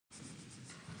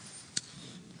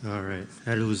All right, I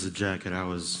had to lose the jacket. I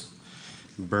was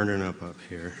burning up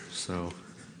here.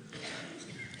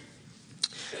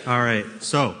 All right.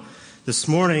 So this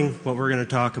morning, what we're going to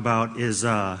talk about is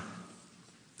how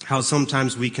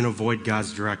sometimes we can avoid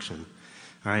God's direction.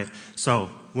 All right. So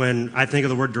when I think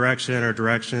of the word direction or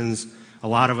directions, a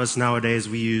lot of us nowadays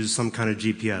we use some kind of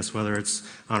GPS, whether it's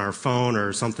on our phone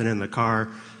or something in the car.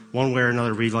 One way or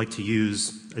another, we like to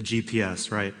use a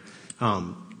GPS, right?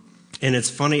 And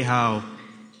it's funny how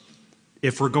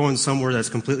if we're going somewhere that's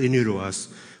completely new to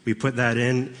us, we put that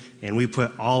in and we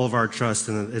put all of our trust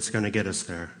in that it's going to get us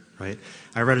there, right?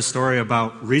 I read a story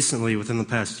about recently, within the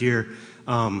past year,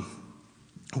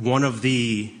 one of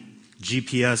the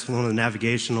GPS, one of the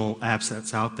navigational apps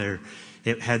that's out there,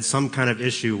 it had some kind of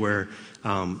issue where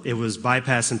it was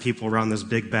bypassing people around this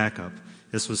big backup.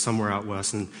 This was somewhere out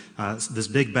west, and this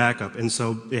big backup. And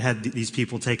so it had these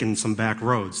people taking some back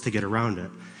roads to get around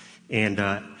it. And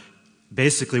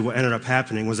basically what ended up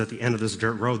happening was at the end of this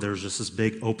dirt road, there was just this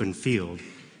big open field.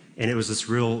 And it was this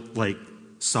real,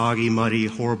 soggy, muddy,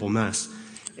 horrible mess.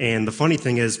 And the funny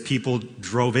thing is, people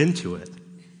drove into it,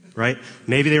 right?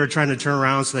 Maybe they were trying to turn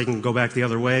around so they can go back the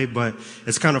other way, but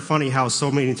it's kind of funny how so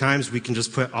many times we can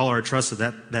just put all our trust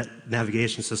that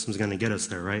navigation system is going to get us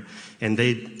there, right? And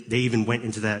they even went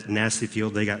into that nasty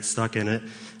field. They got stuck in it.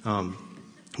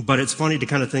 But it's funny to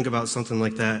kind of think about something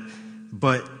like that.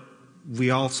 But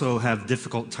we also have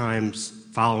difficult times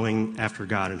following after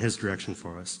God and His direction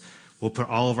for us. We'll put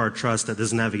all of our trust that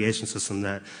this navigation system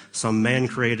that some man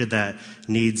created that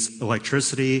needs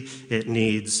electricity, it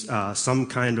needs some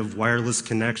kind of wireless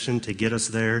connection to get us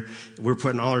there. We're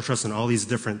putting all our trust in all these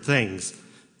different things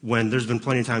when there's been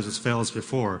plenty of times it's failed us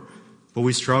before. But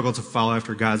we struggle to follow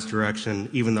after God's direction,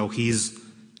 even though He's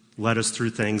led us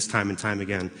through things time and time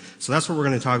again. So that's what we're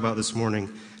going to talk about this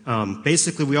morning.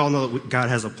 Basically, we all know that God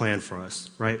has a plan for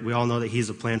us, right? We all know that He's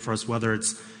a plan for us, whether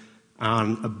it's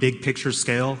on a big picture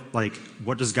scale, like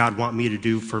what does God want me to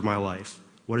do for my life?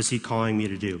 What is He calling me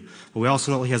to do? But we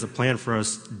also know that He has a plan for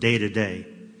us day to day,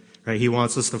 right? He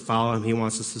wants us to follow Him. He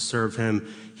wants us to serve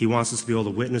Him. He wants us to be able to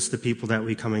witness to people that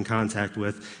we come in contact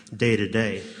with day to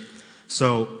day.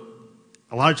 So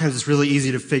a lot of times it's really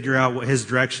easy to figure out what His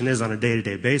direction is on a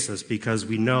day-to-day basis because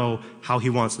we know how He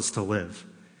wants us to live.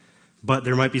 But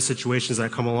there might be situations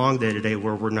that come along day to day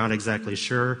where we're not exactly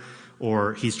sure,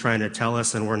 or He's trying to tell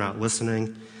us and we're not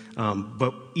listening.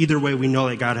 But either way, we know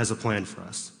that God has a plan for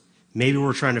us. Maybe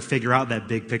we're trying to figure out that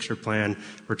big picture plan.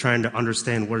 We're trying to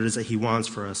understand what it is that He wants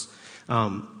for us.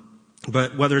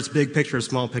 But whether it's big picture or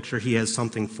small picture, He has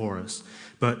something for us.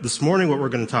 But this morning, what we're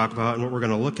going to talk about and what we're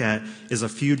going to look at is a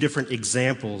few different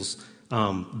examples,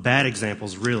 bad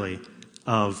examples really,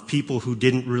 of people who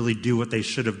didn't really do what they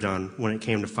should have done when it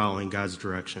came to following God's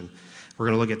direction. We're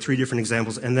going to look at three different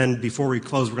examples, and then before we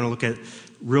close, we're going to look at,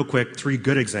 real quick, three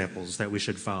good examples that we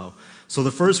should follow. So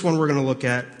the first one we're going to look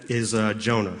at is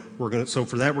Jonah. So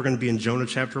for that, we're going to be in Jonah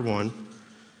chapter 1.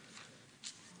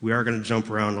 We are going to jump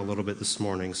around a little bit this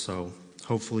morning, so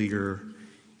hopefully you're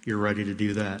ready to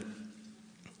do that.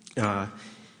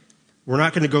 We're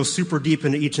not going to go super deep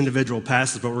into each individual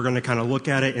passage, but we're going to kind of look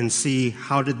at it and see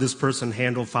how did this person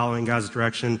handle following God's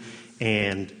direction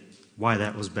and why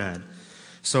that was bad.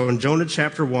 So in Jonah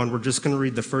chapter 1, we're just going to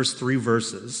read the first 3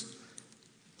 verses,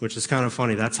 which is kind of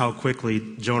funny. That's how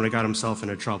quickly Jonah got himself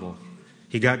into trouble.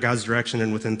 He got God's direction,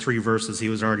 and within 3 verses, he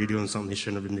was already doing something he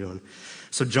shouldn't have been doing.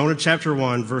 So Jonah chapter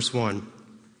 1, verse 1,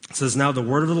 it says, "Now the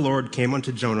word of the Lord came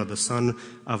unto Jonah, the son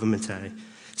of Amittai,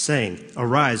 saying,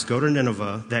 Arise, go to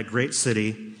Nineveh, that great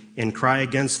city, and cry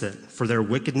against it, for their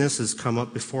wickedness is come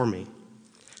up before me.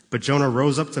 But Jonah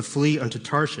rose up to flee unto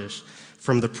Tarshish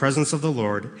from the presence of the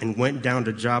Lord, and went down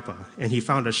to Joppa, and he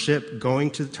found a ship going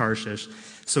to Tarshish.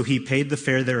 So he paid the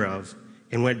fare thereof,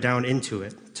 and went down into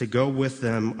it, to go with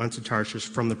them unto Tarshish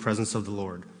from the presence of the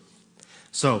Lord."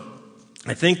 So,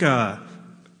 I think,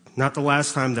 not the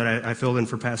last time that I filled in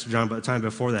for Pastor John, but the time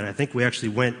before that, I think we actually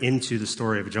went into the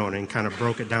story of Jonah and kind of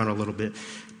broke it down a little bit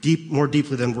more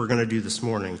deeply than we're going to do this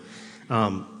morning.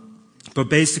 But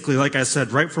basically, like I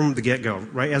said, right from the get-go,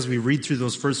 right as we read through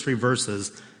those first 3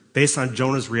 verses, based on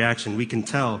Jonah's reaction, we can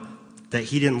tell that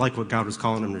he didn't like what God was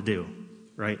calling him to do,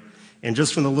 right? And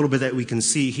just from the little bit that we can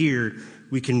see here,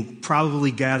 we can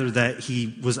probably gather that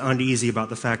he was uneasy about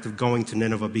the fact of going to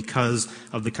Nineveh because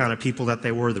of the kind of people that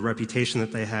they were, the reputation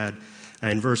that they had.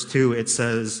 In verse 2,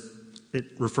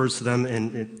 it refers to them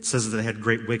and it says that they had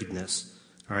great wickedness,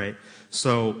 all right?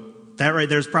 So that right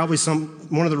there is probably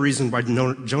one of the reasons why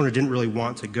Jonah didn't really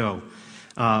want to go.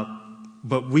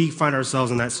 But we find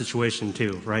ourselves in that situation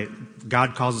too, right?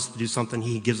 God calls us to do something.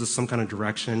 He gives us some kind of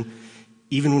direction.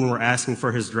 even when we're asking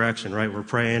for his direction, right? We're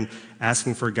praying,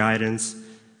 asking for guidance,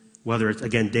 whether it's,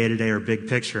 again, day-to-day or big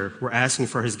picture. We're asking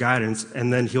for his guidance,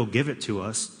 and then he'll give it to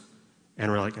us.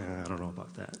 And we're like, I don't know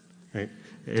about that, right?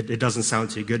 It doesn't sound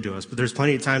too good to us. But there's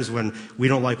plenty of times when we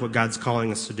don't like what God's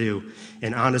calling us to do.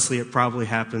 And honestly, it probably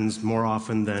happens more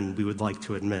often than we would like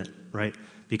to admit, right?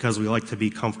 Because we like to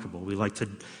be comfortable. We like to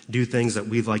do things that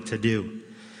we like to do.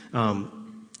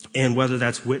 And whether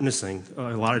that's witnessing,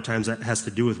 a lot of times that has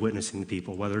to do with witnessing to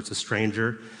people, whether it's a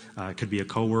stranger, it could be a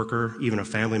coworker, even a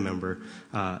family member.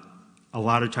 A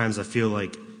lot of times I feel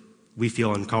like we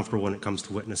feel uncomfortable when it comes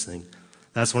to witnessing.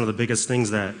 That's one of the biggest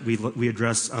things that we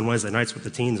address on Wednesday nights with the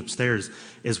teens upstairs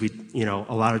is a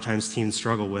lot of times teens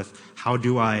struggle with, how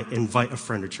do I invite a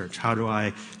friend to church? How do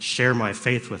I share my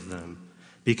faith with them?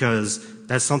 Because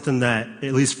that's something that,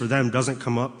 at least for them, doesn't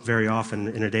come up very often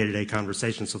in a day-to-day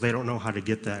conversation, so they don't know how to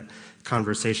get that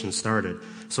conversation started.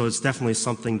 So it's definitely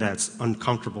something that's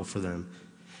uncomfortable for them.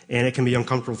 And it can be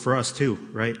uncomfortable for us too,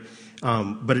 right?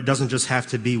 But it doesn't just have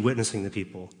to be witnessing to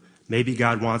people. Maybe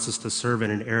God wants us to serve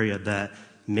in an area that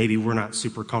maybe we're not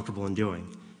super comfortable in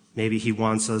doing. Maybe he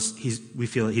wants us, we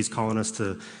feel that he's calling us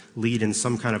to lead in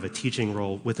some kind of a teaching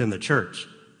role within the church,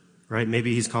 right?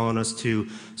 Maybe he's calling us to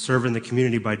serve in the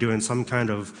community by doing some kind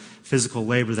of physical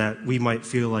labor that we might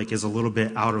feel like is a little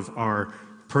bit out of our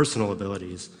personal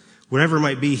abilities. Whatever it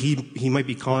might be, he might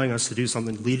be calling us to do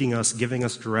something, leading us, giving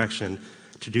us direction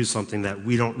to do something that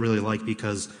we don't really like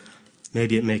because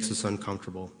maybe it makes us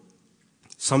uncomfortable.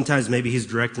 Sometimes maybe he's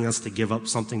directing us to give up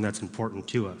something that's important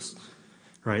to us,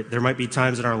 right? There might be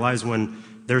times in our lives when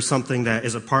there's something that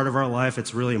is a part of our life,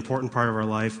 it's a really important part of our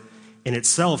life, in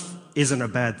itself isn't a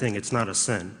bad thing, it's not a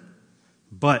sin.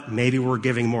 But maybe we're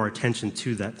giving more attention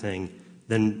to that thing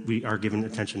than we are giving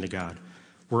attention to God.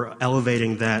 We're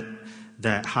elevating that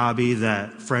hobby,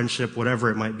 that friendship,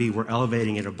 whatever it might be, we're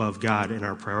elevating it above God in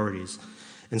our priorities.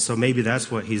 And so maybe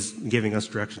that's what he's giving us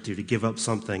direction to give up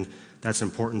something that's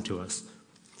important to us.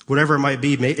 Whatever it might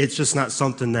be, it's just not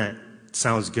something that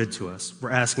sounds good to us.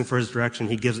 We're asking for his direction,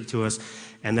 he gives it to us,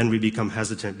 and then we become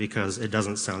hesitant because it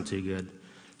doesn't sound too good.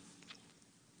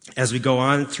 As we go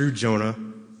on through Jonah,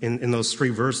 in those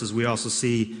 3 verses, we also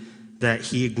see that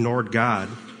he ignored God,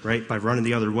 right, by running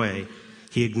the other way.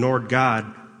 He ignored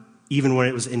God even when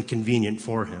it was inconvenient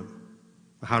for him.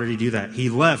 How did he do that? He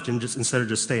left instead of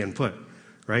just staying put,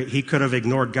 right? He could have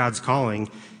ignored God's calling.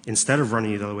 Instead of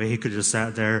running the other way, he could have just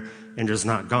sat there and just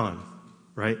not gone,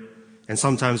 right? And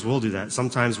sometimes we'll do that.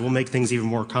 Sometimes we'll make things even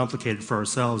more complicated for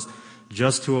ourselves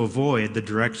just to avoid the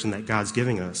direction that God's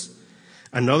giving us.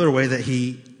 Another way that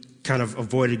he kind of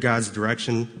avoided God's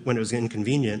direction when it was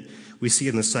inconvenient, we see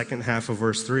in the second half of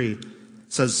verse 3, it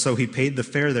says, so he paid the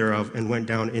fare thereof and went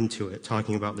down into it,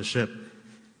 talking about the ship.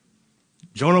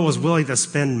 Jonah was willing to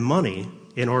spend money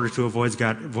in order to avoid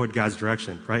God's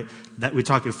direction, right? That we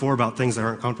talked before about things that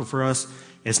aren't comfortable for us.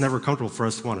 It's never comfortable for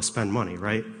us to want to spend money,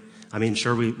 right? I mean,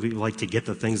 sure, we like to get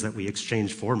the things that we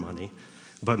exchange for money,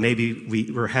 but maybe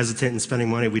we're hesitant in spending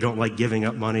money. We don't like giving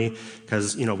up money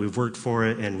because, we've worked for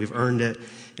it and we've earned it.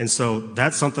 And so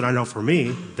that's something I know for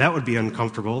me, that would be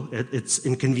uncomfortable. It's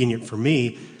inconvenient for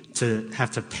me to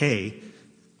have to pay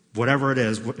whatever it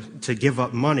is to give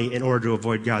up money in order to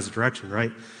avoid God's direction,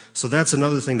 right? So that's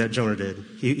another thing that Jonah did.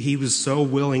 He was so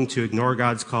willing to ignore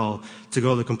God's call to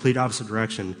go the complete opposite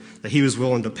direction that he was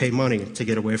willing to pay money to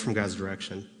get away from God's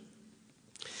direction.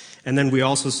 And then we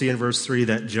also see in verse 3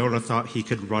 that Jonah thought he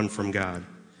could run from God.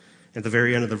 At the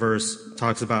very end of the verse, it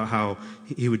talks about how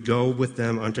he would go with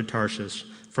them unto Tarshish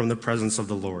from the presence of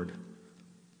the Lord.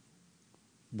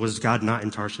 Was God not in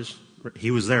Tarshish?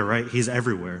 He was there, right? He's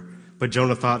everywhere. But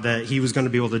Jonah thought that he was going to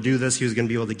be able to do this. He was going to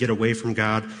be able to get away from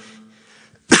God.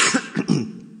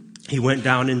 He went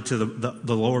down into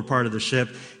the lower part of the ship.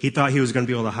 He thought he was going to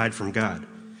be able to hide from God.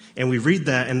 And we read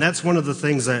that, and that's one of the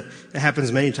things that happens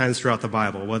many times throughout the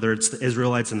Bible, whether it's the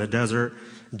Israelites in the desert,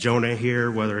 Jonah here,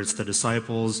 whether it's the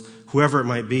disciples, whoever it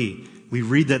might be. We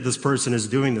read that this person is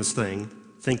doing this thing,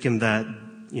 thinking that,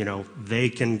 they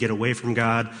can get away from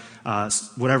God,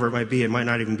 whatever it might be. It might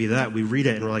not even be that. We read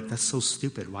it, and we're like, that's so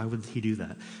stupid. Why would he do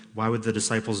that? Why would the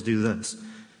disciples do this?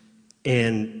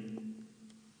 And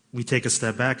we take a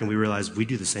step back and we realize we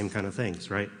do the same kind of things,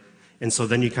 right? And so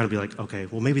then you kind of be like, okay,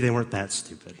 well, maybe they weren't that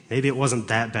stupid. Maybe it wasn't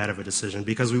that bad of a decision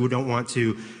because we don't want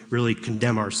to really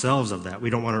condemn ourselves of that. We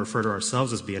don't want to refer to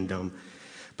ourselves as being dumb.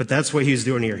 But that's what he's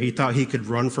doing here. He thought he could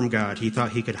run from God. He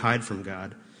thought he could hide from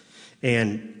God.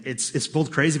 And it's both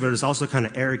crazy, but it's also kind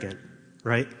of arrogant,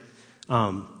 right?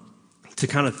 To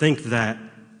kind of think that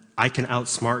I can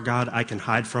outsmart God, I can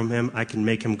hide from him, I can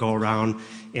make him go around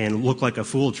and look like a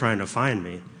fool trying to find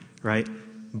me, right?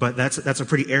 But that's a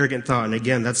pretty arrogant thought. And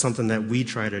again, that's something that we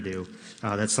try to do.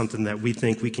 That's something that we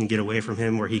think we can get away from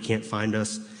him where he can't find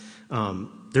us.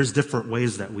 There's different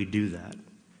ways that we do that,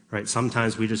 right?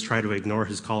 Sometimes we just try to ignore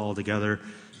his call altogether.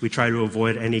 We try to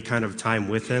avoid any kind of time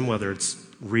with him, whether it's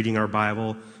reading our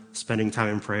Bible, spending time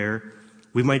in prayer.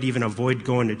 We might even avoid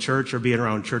going to church or being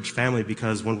around church family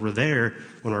because when we're there,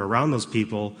 when we're around those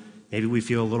people, maybe we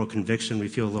feel a little conviction, we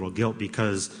feel a little guilt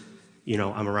because,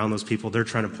 I'm around those people. They're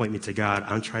trying to point me to God.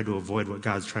 I'm trying to avoid what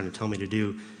God's trying to tell me to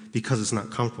do because it's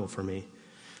not comfortable for me.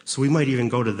 So we might even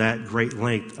go to that great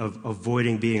length of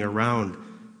avoiding being around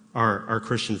our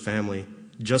Christian family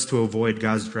just to avoid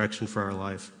God's direction for our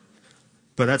life.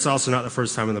 But that's also not the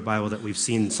first time in the Bible that we've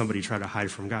seen somebody try to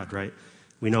hide from God, right?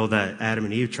 We know that Adam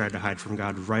and Eve tried to hide from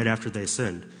God right after they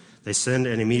sinned. They sinned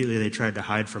and immediately they tried to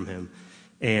hide from him.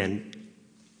 And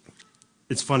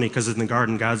it's funny because in the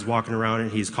garden, God's walking around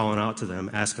and he's calling out to them,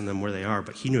 asking them where they are,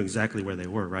 but he knew exactly where they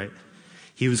were, right?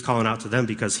 He was calling out to them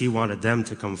because he wanted them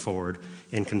to come forward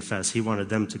and confess. He wanted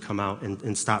them to come out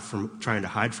and stop from trying to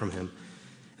hide from him.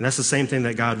 And that's the same thing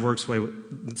that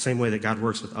the same way that God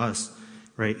works with us,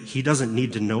 right? He doesn't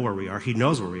need to know where we are. He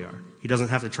knows where we are. He doesn't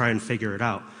have to try and figure it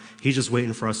out. He's just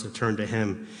waiting for us to turn to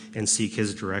him and seek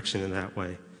his direction in that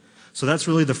way. So that's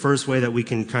really the first way that we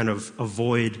can kind of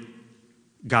avoid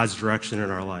God's direction in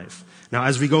our life. Now,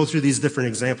 as we go through these different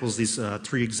examples, these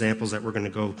 3 examples that we're going to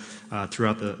go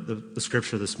throughout the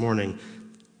scripture this morning,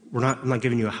 I'm not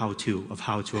giving you a how-to of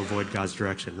how to avoid God's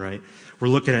direction, right? We're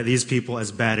looking at these people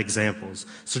as bad examples.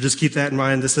 So just keep that in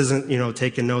mind. This isn't,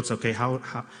 taking notes, okay,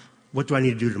 what do I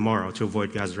need to do tomorrow to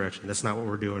avoid God's direction? That's not what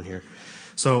we're doing here.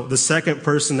 So the second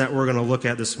person that we're going to look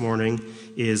at this morning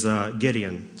is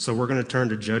Gideon. So we're going to turn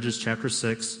to Judges chapter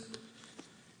 6,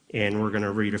 and we're going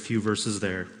to read a few verses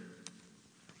there.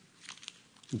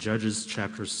 Judges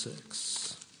chapter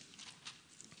 6.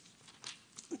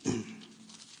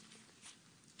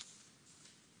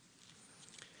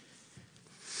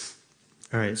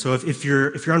 All right, so if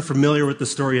you're unfamiliar with the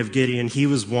story of Gideon, he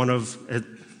was one of,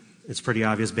 it's pretty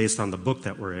obvious based on the book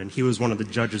that we're in, he was one of the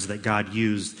judges that God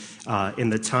used in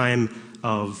the time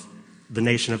of the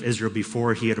nation of Israel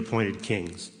before he had appointed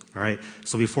kings. All right,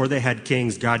 so before they had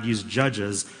kings, God used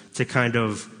judges to kind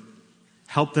of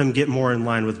help them get more in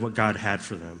line with what God had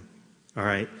for them. All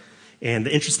right, and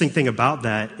the interesting thing about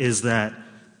that is that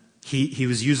he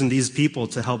was using these people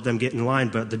to help them get in line,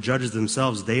 but the judges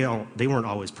themselves, they weren't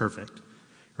always perfect.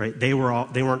 Right? They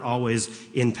weren't always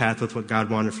in path with what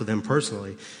God wanted for them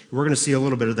personally. We're going to see a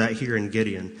little bit of that here in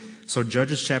Gideon. So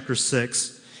Judges chapter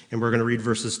 6, and we're going to read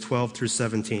verses 12 through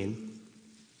 17.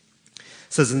 It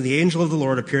says, "And the angel of the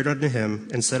Lord appeared unto him,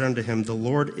 and said unto him, The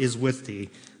Lord is with thee,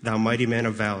 thou mighty man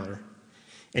of valor.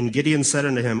 And Gideon said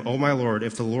unto him, O my Lord,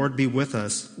 if the Lord be with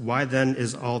us, why then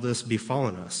is all this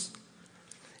befallen us?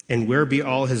 And where be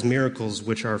all his miracles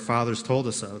which our fathers told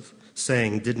us of,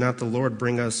 saying, Did not the Lord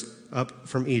bring us up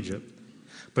from Egypt?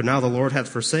 But now the Lord hath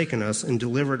forsaken us and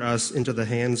delivered us into the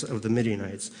hands of the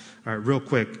Midianites." All right, real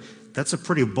quick, that's a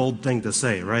pretty bold thing to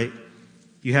say, right?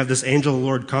 You have this angel of the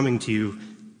Lord coming to you.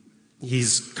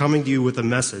 He's coming to you with a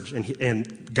message,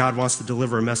 and God wants to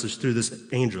deliver a message through this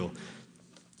angel.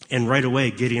 And right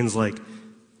away, Gideon's like,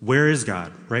 where is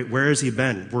God, right? Where has he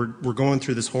been? We're going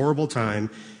through this horrible time.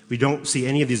 We don't see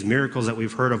any of these miracles that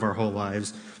we've heard of our whole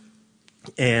lives.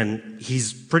 And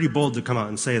he's pretty bold to come out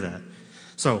and say that.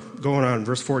 So, going on,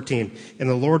 verse 14. "And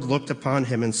the Lord looked upon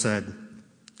him and said,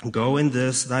 Go in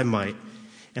this thy might,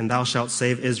 and thou shalt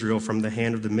save Israel from the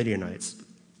hand of the Midianites.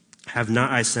 Have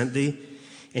not I sent thee?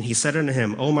 And he said unto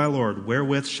him, O my Lord,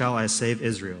 wherewith shall I save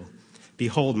Israel?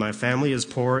 Behold, my family is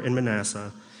poor in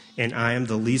Manasseh, and I am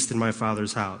the least in my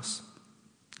father's house.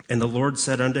 And the Lord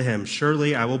said unto him,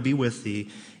 Surely I will be with thee,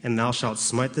 and thou shalt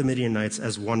smite the Midianites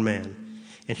as one man.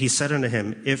 And he said unto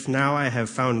him, If now I have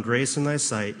found grace in thy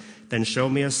sight, then show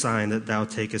me a sign that thou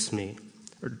takest me,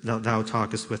 or thou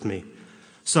talkest with me."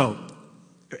 So,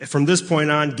 from this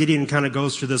point on, Gideon kind of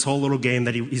goes through this whole little game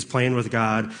that he's playing with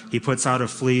God. He puts out a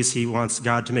fleece. He wants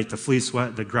God to make the fleece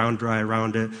wet, the ground dry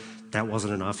around it. That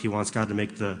wasn't enough. He wants God to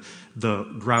make the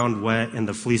ground wet and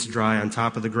the fleece dry on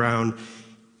top of the ground.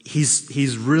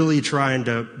 He's really trying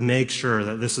to make sure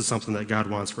that this is something that God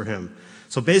wants for him.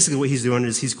 So basically what he's doing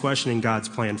is he's questioning God's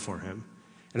plan for him.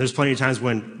 And there's plenty of times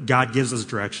when God gives us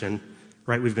direction,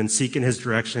 right? We've been seeking his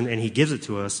direction and he gives it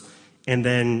to us, and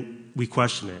then we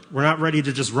question it. We're not ready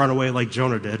to just run away like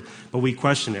Jonah did, but we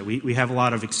question it. We have a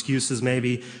lot of excuses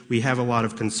maybe. We have a lot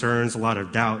of concerns, a lot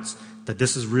of doubts that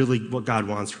this is really what God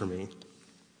wants for me.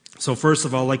 So first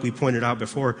of all, like we pointed out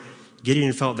before,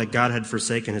 Gideon felt that God had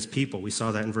forsaken his people. We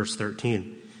saw that in verse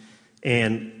 13.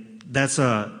 And that's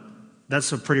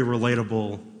that's a pretty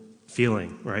relatable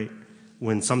feeling, right?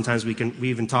 When sometimes we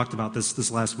even talked about this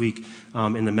last week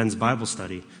in the men's Bible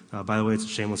study. By the way, it's a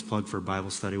shameless plug for Bible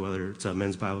study, whether it's a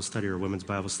men's Bible study or a women's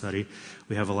Bible study.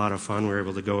 We have a lot of fun. We're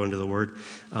able to go into the Word.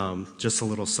 Just a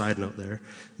little side note there.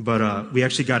 But we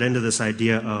actually got into this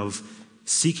idea of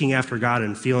seeking after God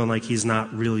and feeling like He's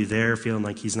not really there, feeling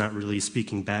like He's not really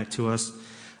speaking back to us.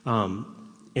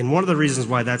 And one of the reasons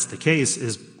why that's the case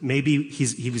is maybe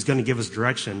He was going to give us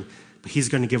direction, but He's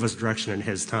going to give us direction in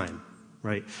His time.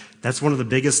 Right? That's one of the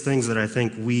biggest things that I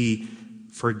think we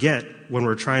forget when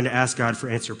we're trying to ask God for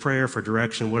answer prayer, for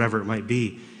direction, whatever it might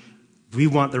be. We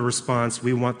want the response,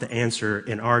 we want the answer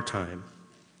in our time.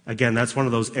 Again, that's one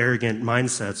of those arrogant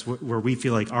mindsets where we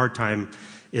feel like our time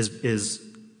is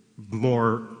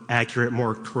more accurate,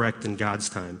 more correct than God's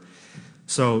time.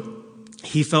 So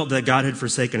he felt that God had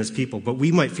forsaken his people, but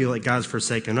we might feel like God's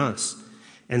forsaken us.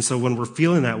 And so when we're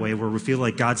feeling that way, where we feel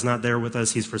like God's not there with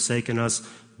us, He's forsaken us,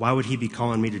 why would He be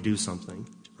calling me to do something,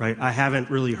 right? I haven't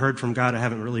really heard from God. I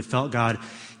haven't really felt God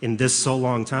in this so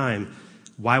long time.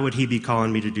 Why would He be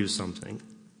calling me to do something?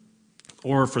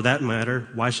 Or for that matter,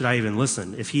 why should I even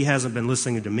listen? If He hasn't been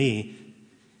listening to me,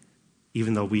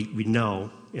 even though we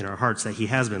know in our hearts that He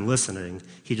has been listening,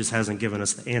 He just hasn't given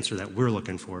us the answer that we're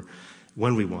looking for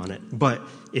when we want it. But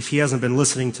if He hasn't been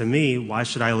listening to me, why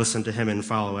should I listen to Him and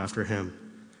follow after Him?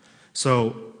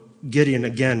 So Gideon,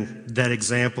 again, that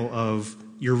example of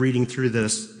you're reading through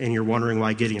this and you're wondering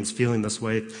why Gideon's feeling this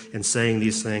way and saying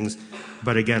these things.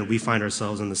 But again, we find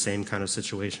ourselves in the same kind of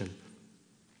situation.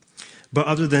 But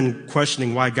other than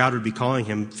questioning why God would be calling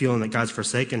him, feeling that God's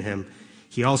forsaken him,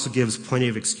 he also gives plenty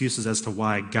of excuses as to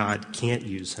why God can't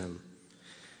use him.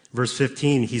 Verse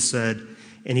 15, he said,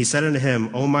 "And he said unto him,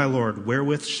 O my Lord,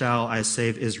 wherewith shall I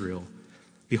save Israel?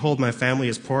 Behold, my family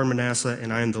is poor in Manasseh,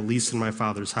 and I am the least in my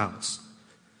father's house."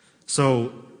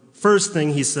 So, first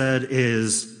thing he said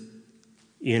is,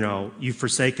 you've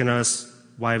forsaken us.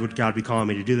 Why would God be calling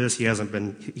me to do this? He hasn't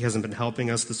been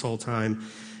helping us this whole time.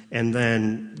 And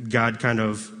then God kind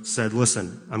of said,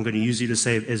 listen, I'm going to use you to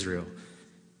save Israel.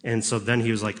 And so then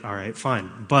he was like, all right, fine.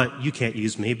 But you can't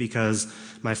use me because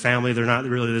my family, they're not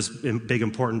really this big,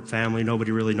 important family.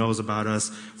 Nobody really knows about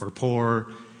us. We're poor.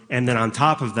 And then on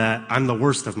top of that, I'm the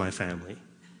worst of my family.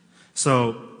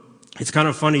 So it's kind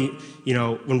of funny,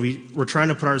 when we're trying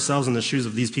to put ourselves in the shoes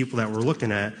of these people that we're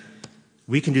looking at,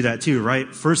 we can do that too,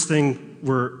 right? First thing,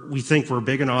 we think we're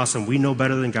big and awesome. We know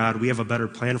better than God. We have a better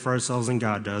plan for ourselves than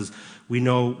God does. We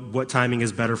know what timing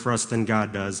is better for us than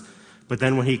God does. But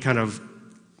then when he kind of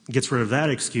gets rid of that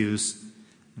excuse,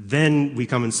 then we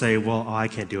come and say, well, I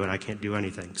can't do it. I can't do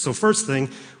anything. So first thing,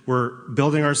 we're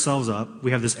building ourselves up.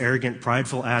 We have this arrogant,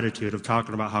 prideful attitude of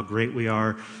talking about how great we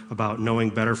are, about knowing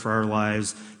better for our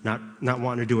lives, not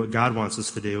wanting to do what God wants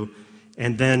us to do.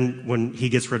 And then when he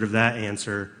gets rid of that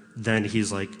answer, then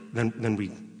he's like, then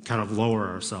we kind of lower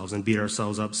ourselves and beat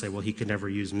ourselves up, say, well, he could never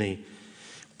use me.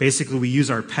 Basically, we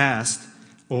use our past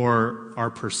or our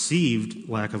perceived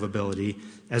lack of ability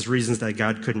as reasons that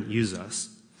God couldn't use us.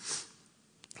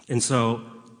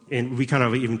 And we kind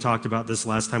of even talked about this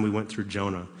last time we went through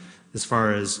Jonah, as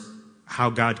far as how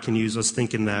God can use us,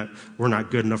 thinking that we're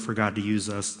not good enough for God to use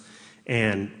us.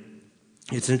 And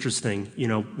it's interesting,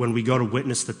 when we go to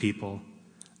witness to people,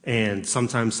 and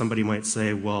sometimes somebody might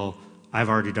say, well, I've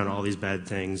already done all these bad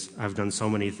things. I've done so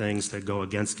many things that go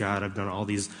against God. I've done all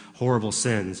these horrible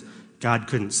sins. God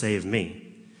couldn't save me.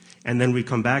 And then we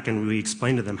come back and we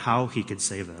explain to them how he could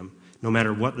save them. No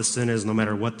matter what the sin is, no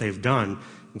matter what they've done,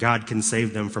 God can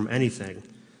save them from anything.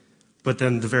 But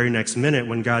then the very next minute,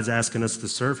 when God's asking us to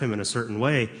serve him in a certain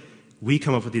way, we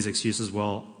come up with these excuses.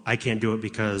 Well, I can't do it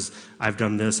because I've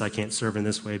done this. I can't serve in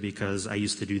this way because I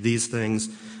used to do these things.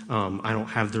 I don't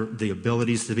have the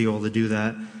abilities to be able to do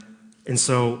that. And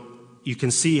so you can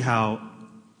see how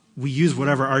we use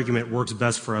whatever argument works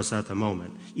best for us at the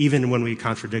moment, even when we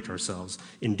contradict ourselves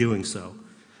in doing so.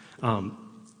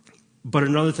 But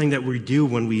another thing that we do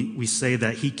when we say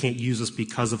that he can't use us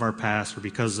because of our past or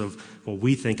because of what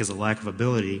we think is a lack of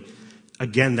ability,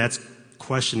 again, that's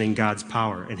questioning God's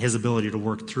power and his ability to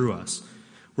work through us.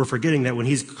 We're forgetting that when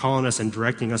he's calling us and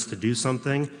directing us to do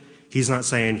something, he's not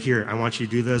saying, here, I want you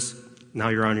to do this, now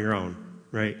you're on your own,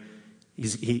 right?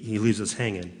 He leaves us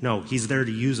hanging. No, he's there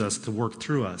to use us, to work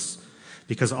through us.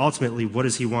 Because ultimately, what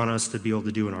does he want us to be able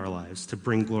to do in our lives? To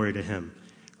bring glory to him,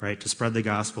 right? To spread the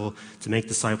gospel, to make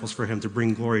disciples for him, to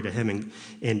bring glory to him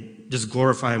and just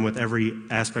glorify him with every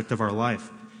aspect of our life.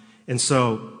 And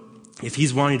so, if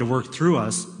he's wanting to work through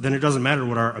us, then it doesn't matter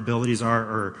what our abilities are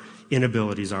or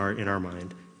inabilities are in our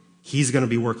mind. He's going to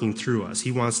be working through us.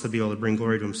 He wants to be able to bring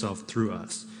glory to himself through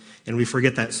us. And we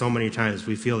forget that so many times.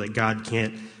 We feel that God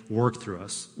can't work through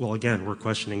us. Well, again, we're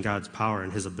questioning God's power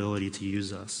and his ability to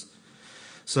use us.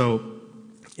 So,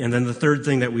 and then the third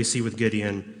thing that we see with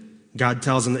Gideon, God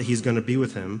tells him that he's going to be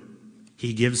with him.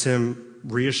 He gives him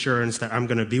reassurance that I'm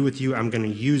going to be with you. I'm going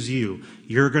to use you.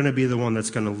 You're going to be the one that's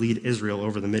going to lead Israel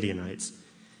over the Midianites.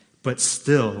 But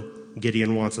still,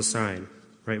 Gideon wants a sign.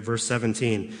 Right? Verse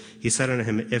 17, he said unto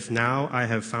him, if now I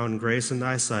have found grace in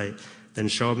thy sight, then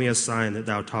show me a sign that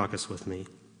thou talkest with me.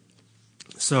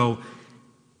 So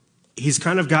he's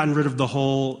kind of gotten rid of the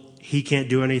whole, he can't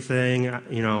do anything,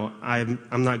 I'm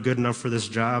not good enough for this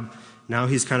job. Now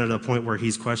he's kind of at a point where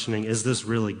he's questioning, is this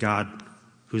really God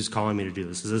who's calling me to do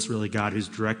this? Is this really God who's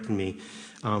directing me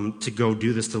to go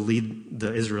do this, to lead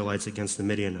the Israelites against the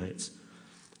Midianites?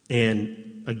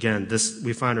 And again,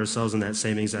 we find ourselves in that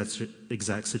same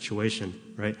exact situation,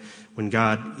 right? When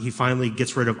God, he finally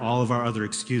gets rid of all of our other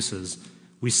excuses,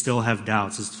 we still have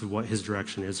doubts as to what his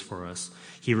direction is for us.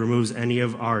 He removes any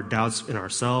of our doubts in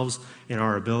ourselves, in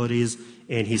our abilities,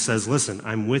 and he says, listen,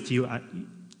 I'm with you.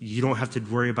 You don't have to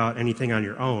worry about anything on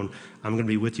your own. I'm going to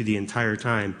be with you the entire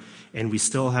time. And we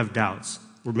still have doubts.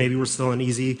 Or maybe we're still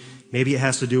uneasy. Maybe it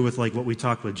has to do with like what we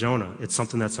talked with Jonah. It's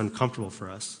something that's uncomfortable for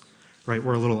us. Right?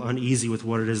 We're a little uneasy with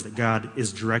what it is that God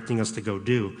is directing us to go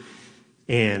do.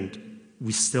 And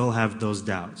we still have those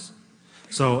doubts.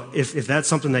 So if that's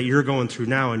something that you're going through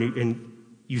now and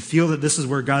you feel that this is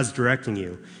where God's directing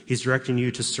you, he's directing you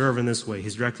to serve in this way.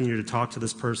 He's directing you to talk to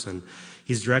this person.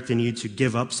 He's directing you to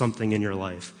give up something in your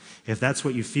life. If that's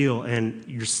what you feel and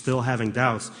you're still having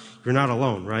doubts, you're not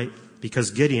alone, right? Because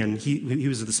Gideon, he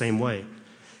was the same way.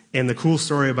 And the cool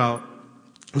thing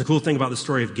about the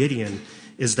story of Gideon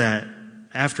is that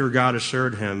after God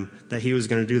assured him that he was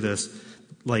going to do this,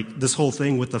 like this whole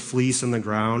thing with the fleece in the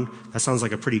ground, that sounds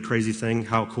like a pretty crazy thing,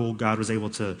 how cool God was able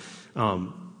to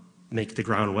make the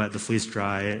ground wet, the fleece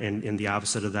dry, and the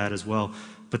opposite of that as well.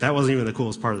 But that wasn't even the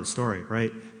coolest part of the story,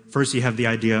 right? First, you have the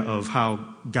idea of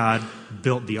how God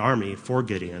built the army for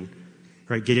Gideon,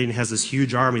 right? Gideon has this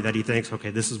huge army that he thinks, okay,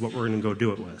 this is what we're going to go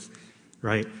do it with,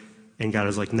 right? And God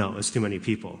is like, no, it's too many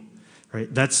people, right?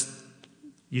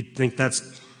 You'd think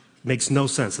makes no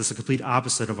sense. That's the complete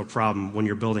opposite of a problem when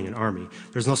you're building an army.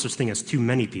 There's no such thing as too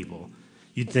many people.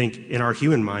 You'd think in our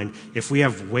human mind, if we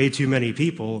have way too many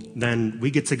people, then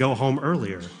we get to go home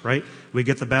earlier, right? We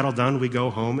get the battle done, we go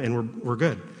home, and we're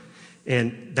good.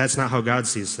 And that's not how God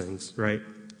sees things, right?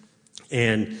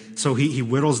 And so he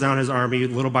whittles down his army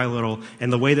little by little,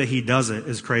 and the way that he does it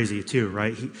is crazy too,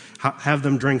 right? Have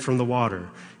them drink from the water.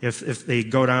 If they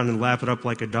go down and lap it up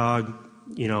like a dog,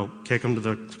 kick them to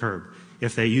the curb.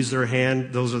 If they use their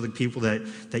hand, those are the people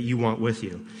that you want with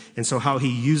you. And so how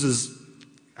he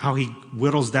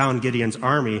whittles down Gideon's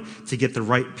army to get the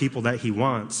right people that he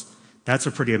wants, that's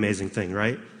a pretty amazing thing,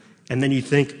 right? And then you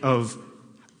think of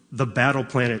the battle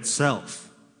plan itself.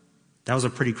 That was a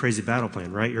pretty crazy battle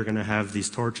plan, right? You're going to have these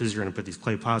torches, you're going to put these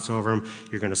clay pots over them,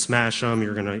 you're going to smash them,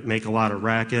 you're going to make a lot of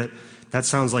racket. That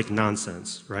sounds like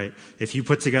nonsense, right? If you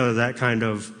put together that kind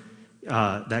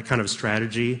of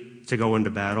strategy to go into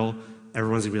battle,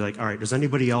 everyone's going to be like, all right, does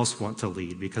anybody else want to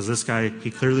lead? Because this guy,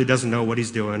 he clearly doesn't know what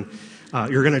he's doing.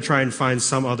 You're going to try and find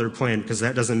some other plan because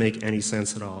that doesn't make any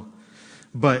sense at all.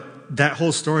 But that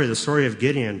whole story, the story of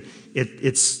Gideon,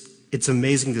 it's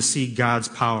amazing to see God's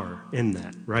power in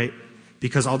that, right?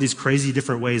 Because all these crazy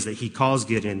different ways that he calls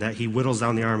Gideon, that he whittles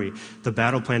down the army, the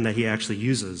battle plan that he actually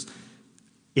uses,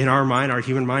 in our mind, our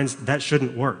human minds, that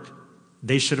shouldn't work.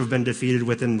 They should have been defeated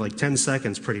within like 10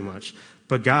 seconds pretty much.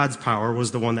 But God's power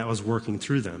was the one that was working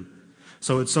through them.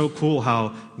 So it's so cool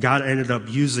how God ended up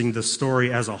using the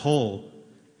story as a whole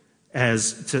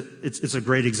it's a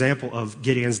great example of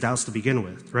Gideon's doubts to begin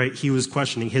with, right? He was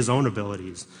questioning his own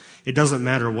abilities. It doesn't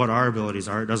matter what our abilities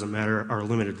are. It doesn't matter our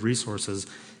limited resources.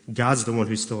 God's the one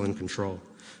who's still in control.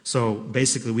 So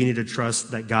basically, we need to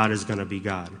trust that God is going to be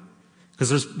God.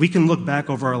 Because we can look back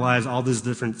over our lives, all these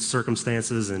different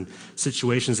circumstances and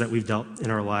situations that we've dealt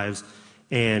in our lives,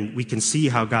 and we can see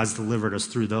how God's delivered us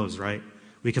through those, right?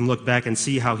 We can look back and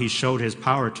see how he showed his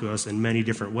power to us in many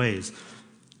different ways.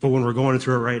 But when we're going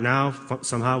through it right now,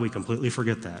 somehow we completely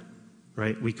forget that,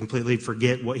 right? We completely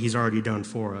forget what he's already done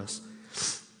for us.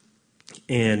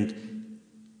 And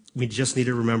we just need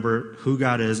to remember who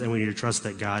God is, and we need to trust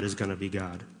that God is going to be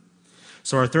God.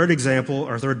 So our third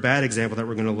bad example that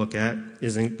we're going to look at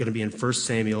is going to be in 1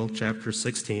 Samuel chapter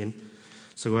 16.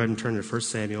 So go ahead and turn to 1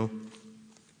 Samuel.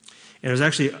 And there's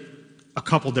actually a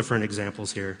couple different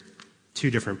examples here. Two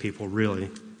different people,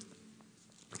 really.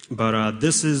 But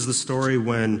this is the story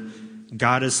when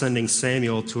God is sending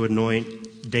Samuel to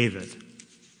anoint David,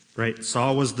 right?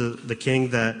 Saul was the king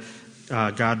that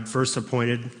God first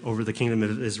appointed over the kingdom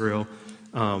of Israel.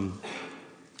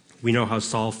 We know how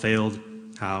Saul failed,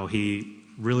 how he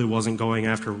really wasn't going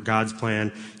after God's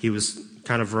plan. He was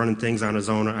kind of running things on his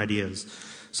own ideas.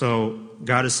 So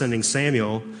God is sending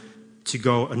Samuel to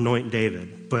go anoint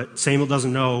David. But Samuel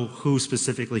doesn't know who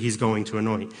specifically he's going to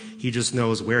anoint. He just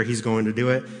knows where he's going to do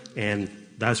it, and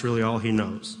that's really all he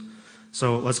knows.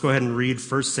 So let's go ahead and read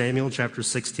 1 Samuel chapter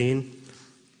 16,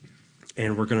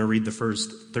 and we're going to read the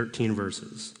first 13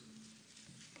 verses.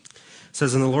 It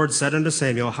says, "And the Lord said unto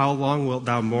Samuel, How long wilt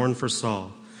thou mourn for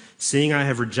Saul? Seeing I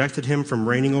have rejected him from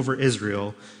reigning over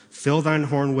Israel, fill thine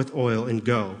horn with oil and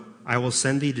go. I will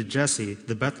send thee to Jesse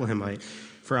the Bethlehemite,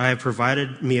 for I have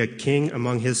provided me a king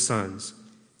among his sons.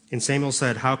 And Samuel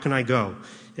said, How can I go?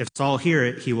 If Saul hear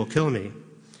it, he will kill me.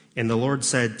 And the Lord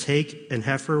said, Take an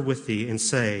heifer with thee, and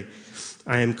say,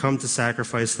 I am come to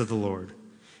sacrifice to the Lord.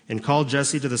 And call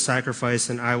Jesse to the sacrifice,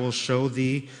 and I will show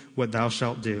thee what thou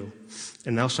shalt do.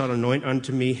 And thou shalt anoint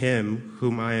unto me him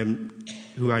who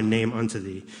I name unto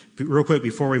thee." But real quick,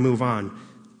 before we move on,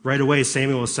 right away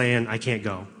Samuel was saying, I can't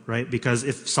go, right? Because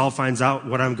if Saul finds out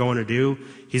what I'm going to do,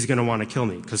 he's going to want to kill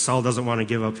me, because Saul doesn't want to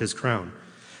give up his crown.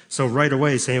 So right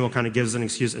away, Samuel kind of gives an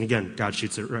excuse, and again, God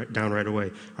shoots it down right away.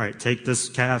 All right, take this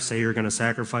calf, say you're going to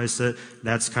sacrifice it.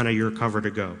 That's kind of your cover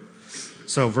to go.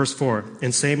 So verse 4,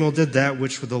 "And Samuel did that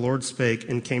which the Lord spake,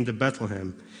 and came to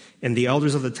Bethlehem. And the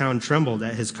elders of the town trembled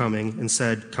at his coming, and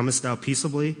said, Comest thou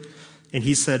peaceably? And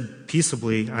he said,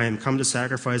 Peaceably, I am come to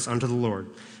sacrifice unto the Lord.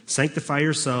 Sanctify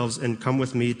yourselves, and come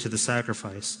with me to the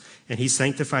sacrifice. And he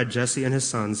sanctified Jesse and his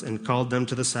sons, and called them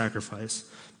to the sacrifice.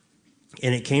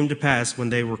 And it came to pass, when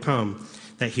they were come,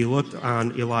 that he looked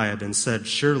on Eliab, and said,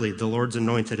 Surely the Lord's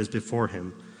anointed is before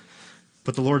him.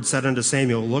 But the Lord said unto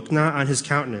Samuel, Look not on his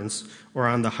countenance, or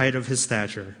on the height of his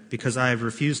stature, because I have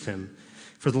refused him.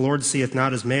 For the Lord seeth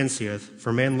not as man seeth,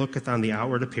 for man looketh on the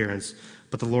outward appearance,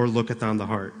 but the Lord looketh on the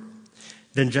heart.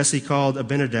 Then Jesse called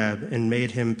Abinadab, and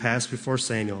made him pass before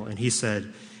Samuel, and he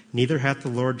said, Neither hath the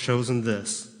Lord chosen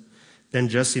this. Then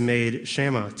Jesse made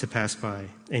Shammah to pass by,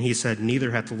 and he said,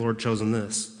 Neither hath the Lord chosen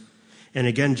this. And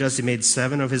again Jesse made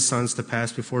 7 of his sons to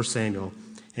pass before Samuel.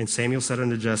 And Samuel said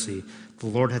unto Jesse, The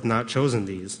Lord hath not chosen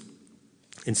these.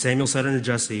 And Samuel said unto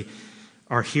Jesse,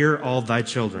 Are here all thy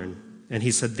children? And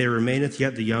he said, There remaineth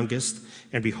yet the youngest,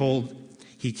 and behold,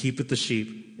 he keepeth the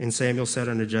sheep. And Samuel said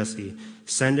unto Jesse,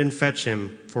 Send and fetch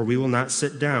him, for we will not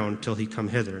sit down till he come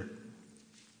hither.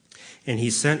 And he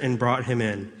sent and brought him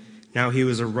in. Now he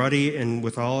was a ruddy and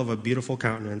withal of a beautiful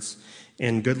countenance,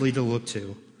 and goodly to look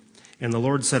to. And the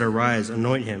Lord said, Arise,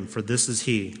 anoint him, for this is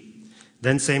he.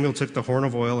 Then Samuel took the horn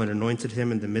of oil and anointed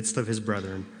him in the midst of his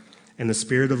brethren. And the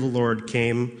Spirit of the Lord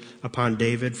came upon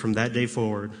David from that day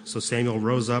forward. So Samuel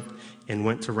rose up and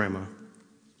went to Ramah.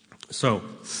 So,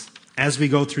 as we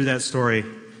go through that story,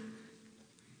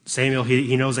 Samuel,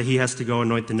 he knows that he has to go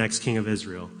anoint the next king of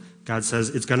Israel. God says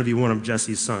it's going to be one of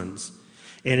Jesse's sons.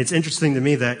 And it's interesting to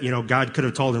me that, God could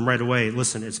have told him right away,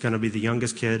 listen, it's going to be the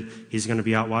youngest kid. He's going to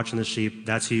be out watching the sheep.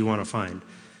 That's who you want to find.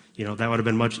 That would have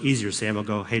been much easier. Samuel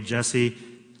go, hey, Jesse,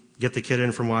 get the kid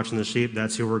in from watching the sheep.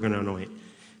 That's who we're going to anoint.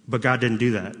 But God didn't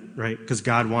do that, right? Because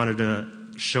God wanted to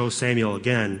show Samuel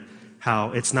again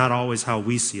how it's not always how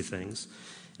we see things.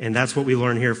 And that's what we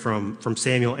learn here from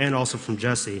Samuel and also from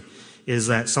Jesse, is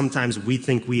that sometimes we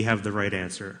think we have the right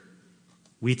answer.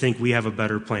 We think we have a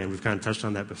better plan. We've kind of touched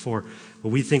on that before. But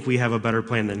we think we have a better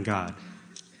plan than God,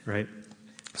 right?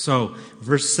 So,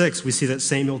 verse 6, we see that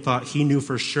Samuel thought he knew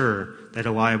for sure that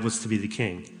Eliab was to be the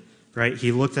king, right?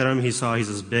 He looked at him. He saw he's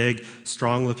this big,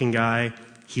 strong-looking guy.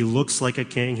 He looks like a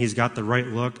king. He's got the right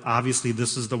look. Obviously,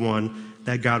 this is the one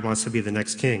that God wants to be the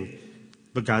next king.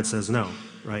 But God says no,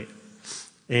 right?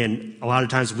 And a lot of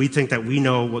times we think that we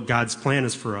know what God's plan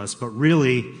is for us, but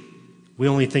really, we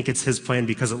only think it's his plan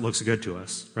because it looks good to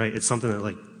us, right? It's something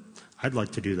that, I'd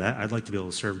like to do that. I'd like to be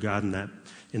able to serve God in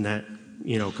that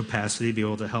capacity, be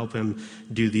able to help him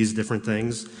do these different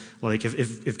things. Like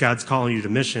if God's calling you to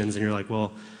missions and you're like,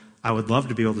 well, I would love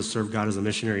to be able to serve God as a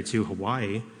missionary to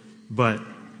Hawaii, but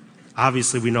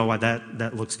obviously we know why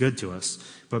that looks good to us.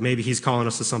 But maybe he's calling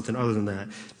us to something other than that.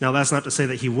 Now, that's not to say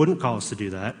that he wouldn't call us to do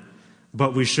that,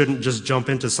 but we shouldn't just jump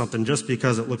into something just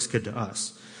because it looks good to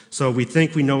us. So we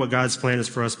think we know what God's plan is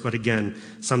for us, but again,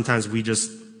 sometimes we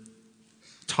just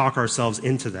talk ourselves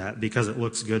into that because it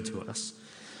looks good to us.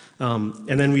 And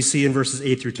then we see in verses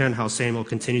 8 through 10 how Samuel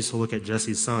continues to look at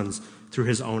Jesse's sons through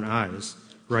his own eyes,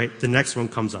 right? The next one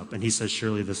comes up, and he says,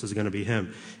 surely this is going to be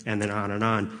him, and then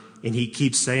on. And he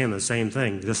keeps saying the same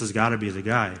thing. This has got to be the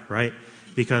guy, right?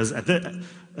 Because at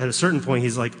a certain point,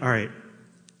 he's like, all right,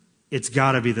 it's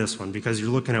got to be this one, because you're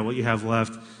looking at what you have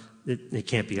left. it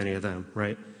can't be any of them,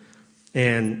 right?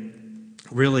 And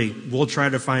really, we'll try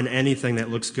to find anything that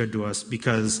looks good to us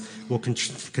because we'll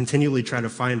continually try to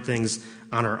find things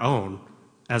on our own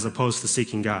as opposed to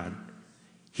seeking God.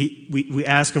 We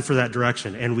ask him for that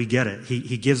direction, and we get it.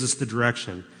 He gives us the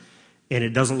direction, and it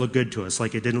doesn't look good to us,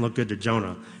 like it didn't look good to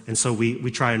Jonah. And so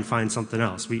we try and find something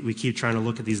else. We keep trying to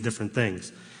look at these different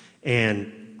things.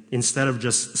 And instead of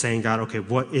just saying, God, okay,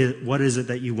 what is it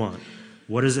that you want?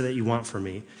 What is it that you want from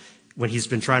me? When he's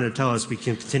been trying to tell us, we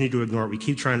can continue to ignore it. We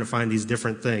keep trying to find these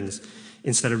different things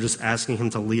instead of just asking him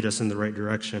to lead us in the right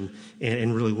direction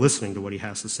and really listening to what he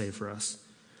has to say for us.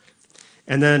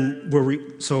 And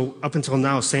then, so up until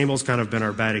now, Samuel's kind of been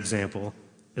our bad example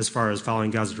as far as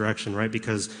following God's direction, right?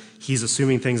 Because he's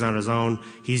assuming things on his own.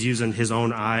 He's using his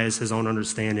own eyes, his own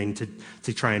understanding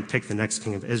to try and pick the next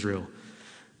king of Israel.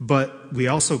 But we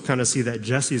also kind of see that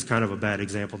Jesse's kind of a bad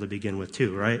example to begin with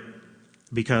too, right?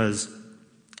 Because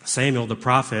Samuel, the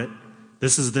prophet,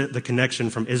 this is the connection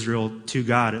from Israel to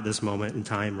God at this moment in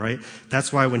time, right?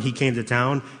 That's why when he came to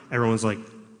town, everyone's like,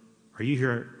 are you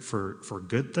here for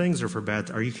good things or for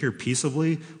bad? Are you here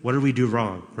peaceably? What did we do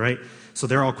wrong, right? So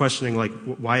they're all questioning, like,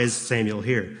 why is Samuel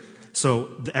here?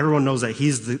 So everyone knows that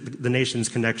he's the nation's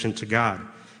connection to God.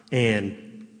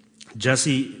 And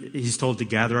Jesse, he's told to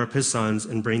gather up his sons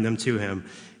and bring them to him.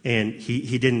 And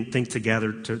he didn't think to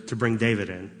gather to bring David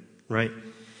in, right?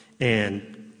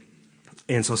 And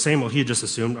so Samuel, he just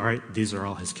assumed, all right, these are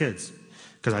all his kids.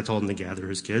 Because I told him to gather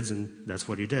his kids, and that's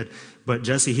what he did. But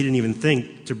Jesse, he didn't even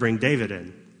think to bring David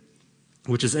in,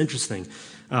 which is interesting.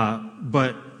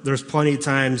 But there's plenty of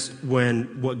times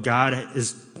when what God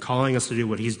is calling us to do,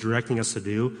 what he's directing us to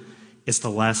do, it's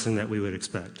the last thing that we would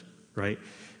expect, right?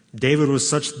 David was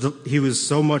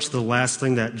so much the last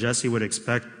thing that Jesse would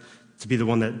expect to be the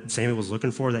one that Samuel was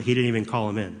looking for that he didn't even call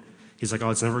him in. He's like,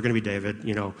 oh, it's never going to be David.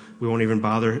 We won't even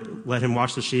bother, let him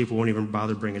watch the sheep. We won't even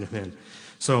bother bringing him in.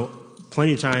 So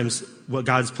plenty of times what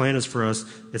God's plan is for us,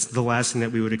 it's the last thing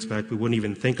that we would expect. We wouldn't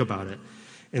even think about it.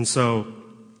 And so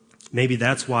maybe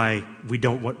that's why we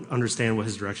don't understand what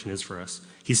his direction is for us.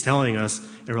 He's telling us,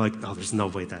 and we're like, oh, there's no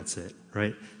way that's it,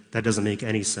 right? That doesn't make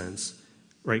any sense,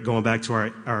 right? Going back to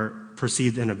our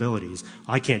perceived inabilities.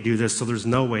 I can't do this, so there's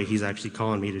no way he's actually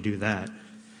calling me to do that.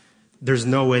 There's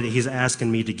no way that he's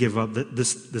asking me to give up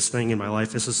this thing in my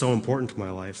life. This is so important to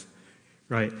my life,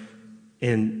 right?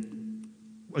 And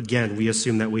again, we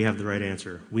assume that we have the right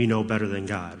answer. We know better than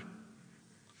God.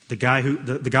 The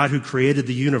God who created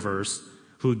the universe,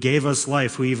 who gave us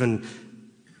life, he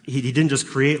didn't just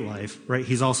create life, right?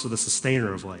 He's also the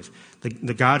sustainer of life.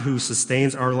 The God who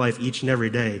sustains our life each and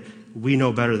every day, we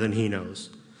know better than he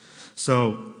knows.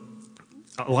 So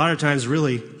a lot of times,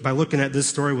 really, by looking at this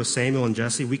story with Samuel and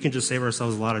Jesse, we can just save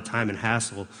ourselves a lot of time and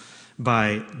hassle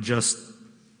by just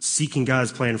seeking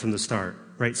God's plan from the start.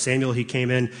 Right? Samuel, he came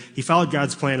in, he followed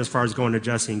God's plan as far as going to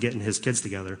Jesse and getting his kids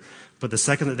together. But the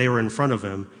second that they were in front of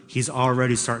him, he's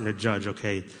already starting to judge,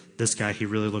 okay, this guy, he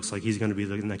really looks like he's going to be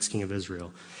the next king of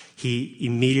Israel. He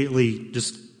immediately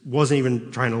just wasn't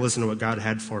even trying to listen to what God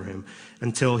had for him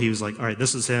until he was like, all right,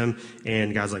 this is him.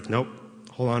 And God's like, nope,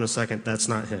 hold on a second, that's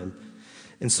not him.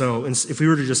 And so if we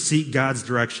were to just seek God's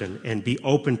direction and be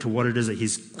open to what it is that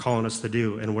he's calling us to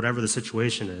do and whatever the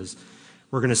situation is,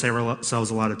 we're going to save ourselves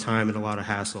a lot of time and a lot of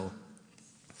hassle.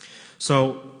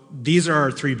 So these are our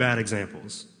three bad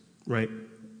examples, right?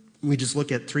 We just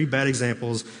look at three bad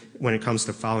examples when it comes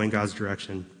to following God's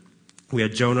direction. We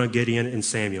had Jonah, Gideon, and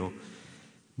Samuel.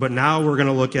 But now we're going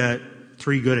to look at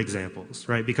three good examples,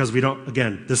 right? Because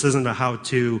this isn't a how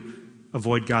to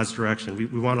avoid God's direction.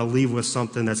 We want to leave with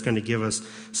something that's going to give us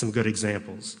some good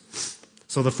examples.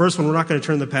 So the first one, we're not going to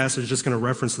turn the passage, just going to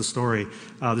reference the story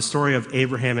of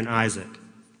Abraham and Isaac,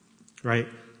 right?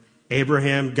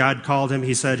 Abraham, God called him.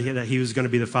 He said that he was going to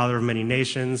be the father of many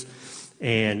nations,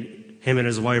 and him and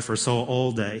his wife were so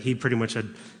old that he pretty much had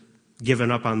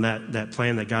given up on that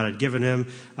plan that God had given him.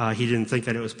 He didn't think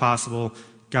that it was possible.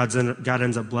 God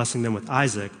ends up blessing them with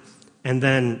Isaac. And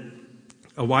then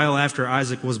a while after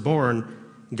Isaac was born,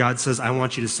 God says, I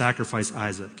want you to sacrifice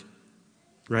Isaac,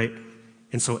 right?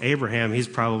 And so Abraham, he's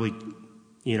probably,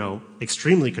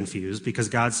 extremely confused because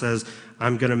God says,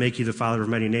 I'm going to make you the father of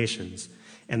many nations.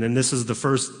 And then this is the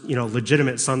first,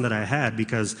 legitimate son that I had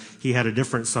because he had a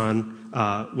different son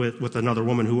with another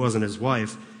woman who wasn't his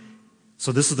wife.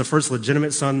 So this is the first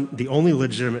legitimate son, the only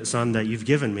legitimate son that you've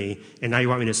given me, and now you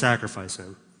want me to sacrifice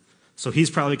him. So he's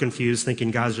probably confused,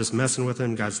 thinking God's just messing with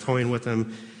him, God's toying with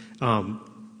him.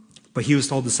 But he was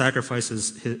told to sacrifice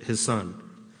his son.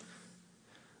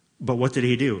 But what did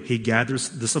he do? He gathered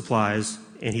the supplies,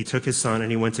 and he took his son,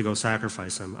 and he went to go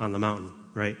sacrifice him on the mountain,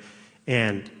 right?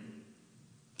 And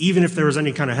Even if there was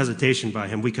any kind of hesitation by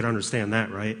him, we could understand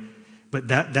that, right? But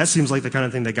that seems like the kind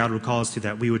of thing that God would call us to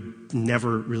that we would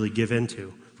never really give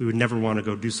into. We would never want to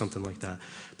go do something like that.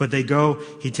 But they go,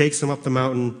 he takes them up the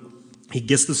mountain, he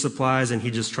gets the supplies, and he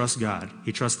just trusts God.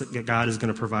 He trusts that God is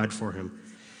going to provide for him.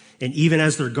 And even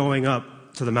as they're going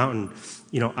up to the mountain,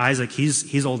 Isaac,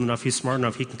 he's old enough, he's smart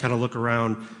enough, he can kind of look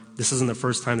around. This isn't the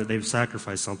first time that they've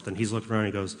sacrificed something. He's looking around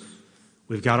and he goes,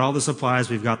 we've got all the supplies,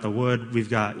 we've got the wood, we've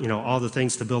got, all the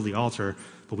things to build the altar,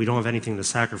 but we don't have anything to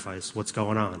sacrifice. What's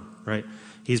going on, right?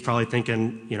 He's probably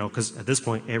thinking, because at this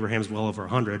point, Abraham's well over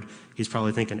 100. He's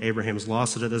probably thinking Abraham's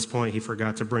lost it at this point. He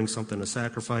forgot to bring something to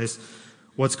sacrifice.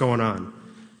 What's going on?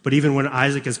 But even when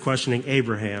Isaac is questioning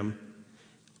Abraham,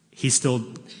 he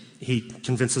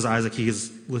convinces Isaac, he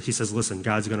says, listen,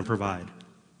 God's going to provide.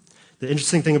 The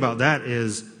interesting thing about that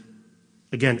is,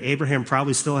 again, Abraham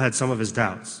probably still had some of his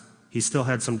doubts. He still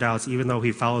had some doubts, even though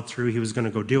he followed through, he was going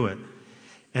to go do it.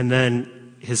 And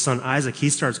then his son Isaac, he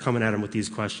starts coming at him with these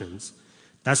questions.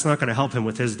 That's not going to help him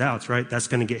with his doubts, right? That's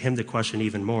going to get him to question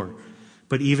even more.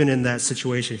 But even in that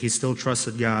situation, he still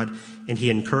trusted God, and he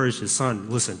encouraged his son,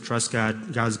 listen, trust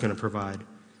God, God's going to provide.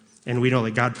 And we know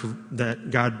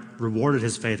that God rewarded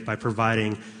his faith by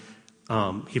providing,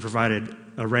 he provided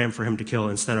a ram for him to kill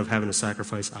instead of having to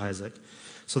sacrifice Isaac.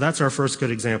 So that's our first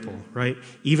good example, right?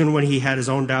 Even when he had his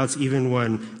own doubts, even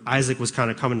when Isaac was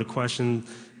kind of coming to question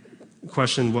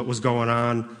what was going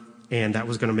on, and that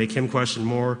was going to make him question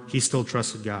more, he still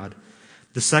trusted God.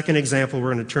 The second example,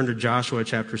 we're going to turn to Joshua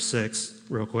chapter 6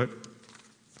 real quick.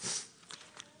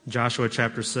 Joshua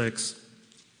chapter 6.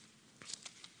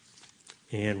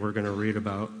 And we're going to read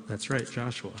about, that's right,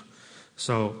 Joshua.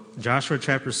 So Joshua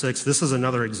chapter 6, this is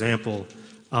another example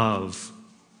of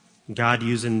God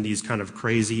using these kind of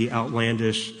crazy,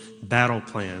 outlandish battle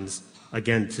plans,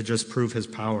 again, to just prove his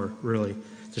power, really,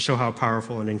 to show how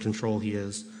powerful and in control he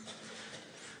is.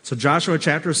 So Joshua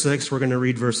chapter 6, we're going to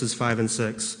read verses 5 and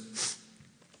 6.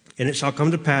 And it shall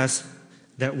come to pass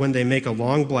that when they make a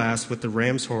long blast with the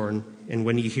ram's horn, and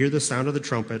when ye hear the sound of the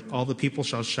trumpet, all the people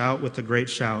shall shout with a great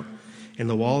shout, and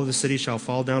the wall of the city shall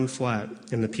fall down flat,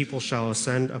 and the people shall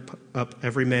ascend up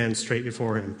every man straight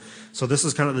before him. So this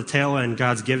is kind of the tail end.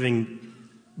 God's giving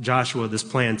Joshua this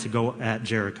plan to go at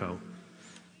Jericho.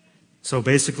 So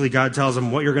basically, God tells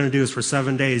him what you're going to do is for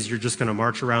 7 days, you're just going to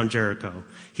march around Jericho.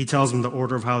 He tells them the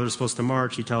order of how they're supposed to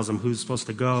march. He tells them who's supposed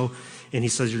to go. And he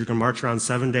says you're going to march around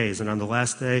 7 days. And on the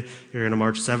last day, you're going to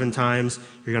march 7 times.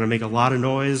 You're going to make a lot of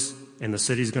noise, and the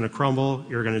city's going to crumble.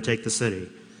 You're going to take the city.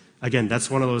 Again, that's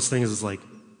one of those things is like,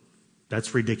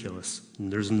 that's ridiculous.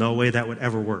 There's no way that would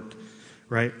ever work,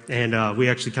 right? And we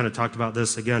actually kind of talked about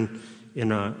this again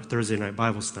in a Thursday night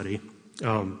Bible study.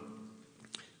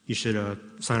 You should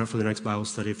sign up for the next Bible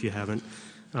study if you haven't.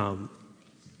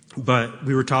 But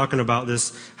we were talking about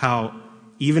this, how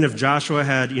even if Joshua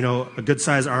had, a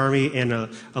good-sized army and a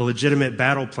legitimate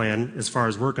battle plan, as far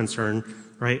as we're concerned,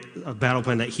 right? A battle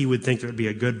plan that he would think would be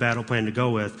a good battle plan to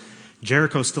go with,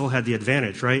 Jericho still had the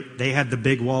advantage, right? They had the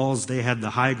big walls. They had the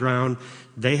high ground.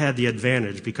 They had the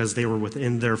advantage because they were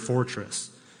within their fortress.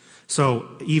 So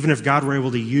even if God were able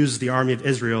to use the army of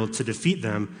Israel to defeat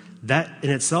them, that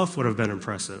in itself would have been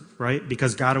impressive, right?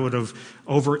 Because God would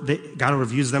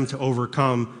have used them to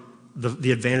overcome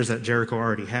the advantage that Jericho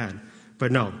already had.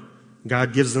 But no,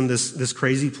 God gives them this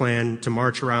crazy plan to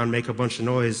march around, make a bunch of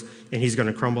noise, and he's going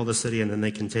to crumble the city, and then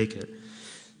they can take it.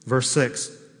 Verse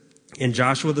 6, and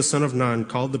Joshua the son of Nun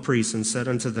called the priests and said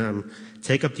unto them,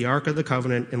 take up the ark of the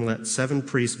covenant, and let 7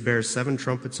 priests bear 7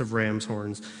 trumpets of ram's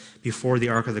horns before the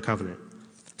ark of the covenant.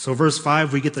 So verse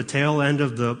 5, we get the tail end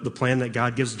of the plan that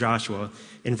God gives Joshua.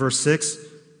 In verse 6,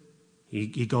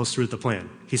 he goes through the plan.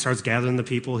 He starts gathering the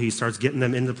people. He starts getting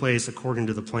them into place according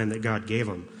to the plan that God gave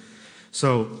him.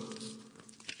 So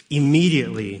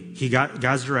immediately, he got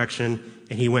God's direction,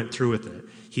 and he went through with it.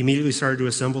 He immediately started to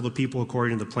assemble the people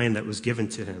according to the plan that was given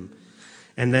to him.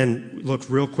 And then look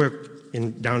real quick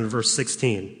down to verse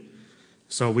 16.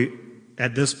 So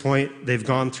at this point, they've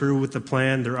gone through with the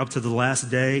plan. They're up to the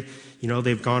last day.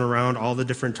 They've gone around all the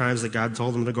different times that God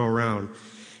told them to go around.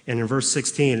 And in verse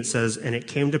 16, it says, and it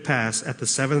came to pass at the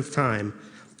 7th time,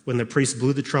 when the priests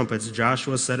blew the trumpets,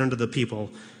 Joshua said unto the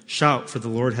people, shout, for the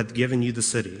Lord hath given you the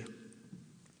city.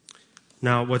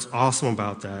 Now, what's awesome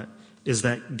about that is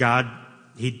that God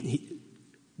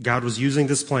was using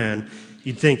this plan.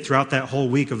 You'd think throughout that whole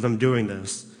week of them doing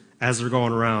this, as they're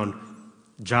going around,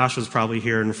 Joshua's probably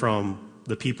hearing from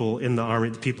the people in the army,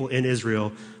 the people in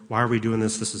Israel, why are we doing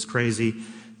this? This is crazy.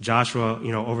 Joshua,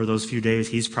 over those few days,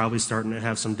 he's probably starting to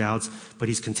have some doubts, but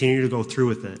he's continuing to go through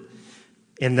with it.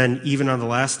 And then even on the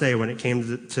last day, when it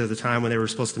came to the time when they were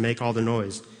supposed to make all the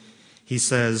noise, he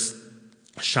says,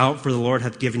 shout, for the Lord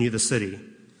hath given you the city.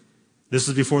 This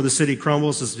is before the city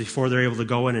crumbles. This is before they're able to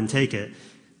go in and take it.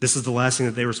 This is the last thing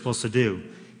that they were supposed to do.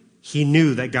 He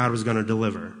knew that God was going to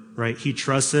deliver, right? He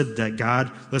trusted that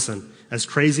God, listen, as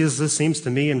crazy as this seems to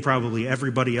me and probably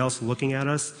everybody else looking at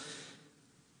us,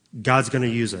 God's going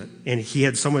to use it. And he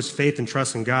had so much faith and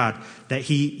trust in God that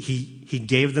he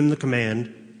gave them the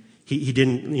command. He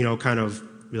didn't, kind of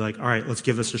be like, all right, let's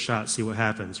give this a shot, see what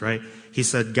happens, right? He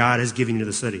said, God has given you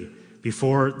the city.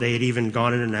 Before they had even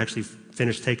gone in and actually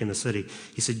finished taking the city,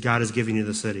 he said, God has given you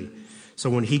the city. So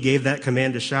when he gave that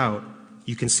command to shout,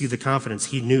 you can see the confidence.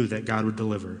 He knew that God would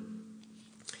deliver.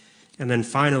 And then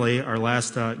finally, our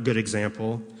last good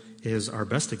example is our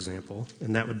best example,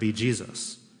 and that would be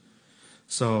Jesus.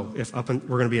 So we're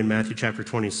going to be in Matthew chapter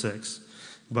 26.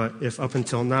 But if up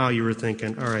until now you were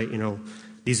thinking, all right,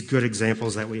 these good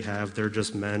examples that we have, they're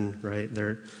just men, right?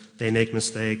 They make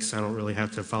mistakes. I don't really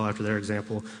have to follow after their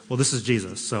example. Well, this is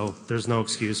Jesus, so there's no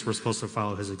excuse. We're supposed to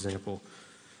follow his example,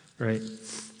 right?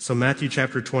 So Matthew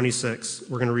chapter 26,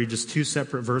 we're going to read just two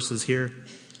separate verses here.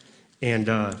 And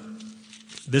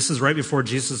this is right before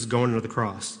Jesus is going to the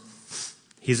cross.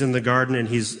 He's in the garden, and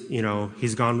he's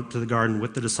gone to the garden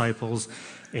with the disciples,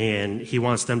 and he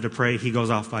wants them to pray. He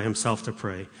goes off by himself to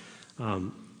pray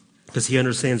because he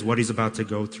understands what he's about to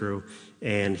go through,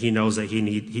 and he knows that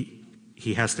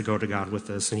he has to go to God with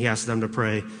this, and he asks them to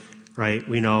pray, right?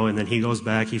 We know, and then he goes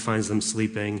back. He finds them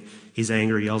sleeping. He's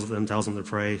angry, yells at them, tells them to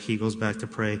pray. He goes back to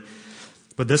pray.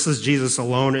 But this is Jesus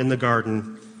alone in the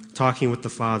garden talking with the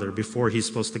Father before he's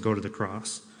supposed to go to the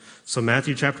cross. So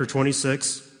Matthew chapter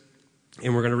 26,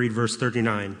 and we're going to read verse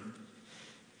 39. It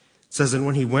says, and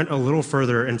when he went a little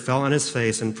further and fell on his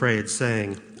face and prayed,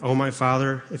 saying, O my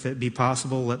Father, if it be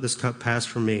possible, let this cup pass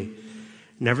from me.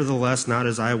 Nevertheless, not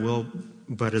as I will,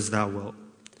 but as thou wilt.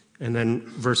 And then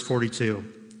verse 42.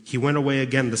 He went away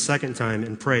again the second time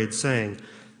and prayed, saying,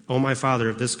 O my Father,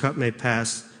 if this cup may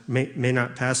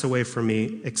not pass away from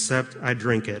me, except I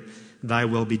drink it, thy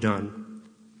will be done.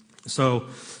 So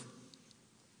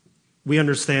we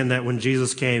understand that when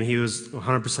Jesus came, he was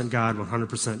 100% God,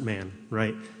 100% man,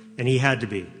 right? And he had to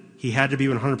be. He had to be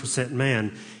 100%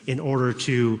 man in order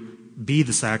to be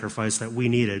the sacrifice that we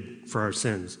needed for our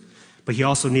sins. But he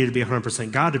also needed to be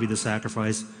 100% God to be the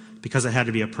sacrifice because it had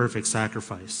to be a perfect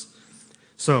sacrifice.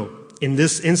 So in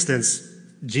this instance,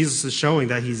 Jesus is showing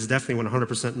that he's definitely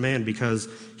 100% man because,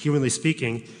 humanly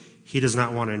speaking, he does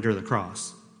not want to endure the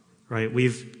cross, right?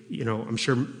 I'm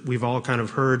sure we've all kind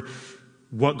of heard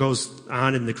what goes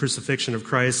on in the crucifixion of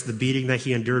Christ, the beating that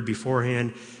he endured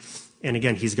beforehand. And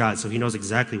again, he's God, so he knows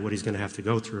exactly what he's going to have to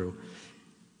go through.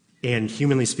 And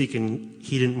humanly speaking,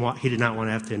 he did not want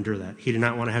to have to endure that. He did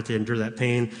not want to have to endure that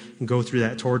pain and go through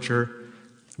that torture.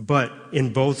 But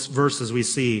in both verses, we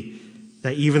see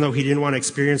that even though he didn't want to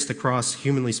experience the cross,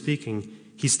 humanly speaking,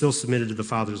 he still submitted to the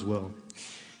Father's will.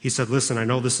 He said, listen, I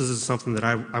know this isn't something that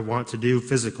I want to do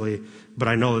physically, but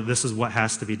I know that this is what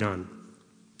has to be done.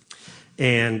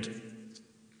 And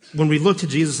when we look to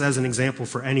Jesus as an example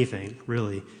for anything,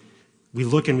 really, we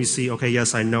look and we see, okay,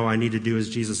 yes, I know I need to do as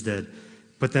Jesus did.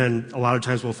 But then a lot of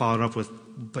times we'll follow it up with,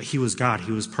 but he was God.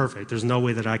 He was perfect. There's no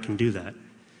way that I can do that.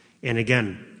 And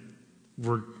again,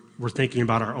 we're thinking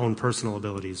about our own personal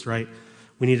abilities, right?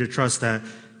 We need to trust that,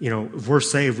 if we're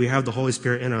saved, we have the Holy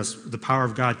Spirit in us, the power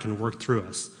of God can work through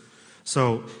us.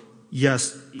 So,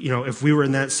 yes, if we were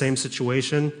in that same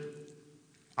situation,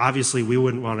 obviously we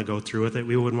wouldn't want to go through with it.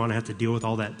 We wouldn't want to have to deal with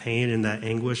all that pain and that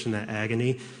anguish and that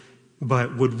agony.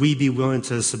 But would we be willing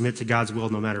to submit to God's will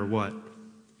no matter what?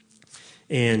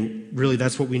 And really,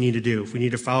 that's what we need to do. If we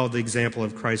need to follow the example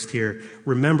of Christ here,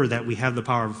 remember that we have the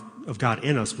power of God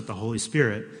in us with the Holy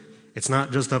Spirit. It's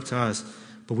not just up to us,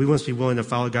 but we must be willing to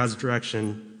follow God's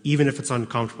direction, even if it's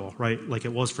uncomfortable, right? Like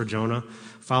it was for Jonah.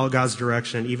 Follow God's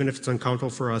direction, even if it's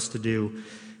uncomfortable for us to do,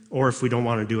 or if we don't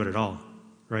want to do it at all,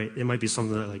 right? It might be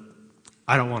something that,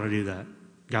 I don't want to do that.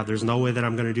 God, there's no way that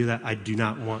I'm going to do that. I do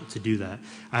not want to do that.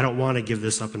 I don't want to give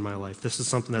this up in my life. This is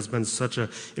something that's been such an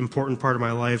important part of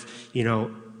my life.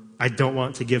 I don't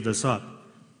want to give this up.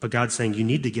 But God's saying you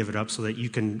need to give it up so that you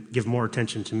can give more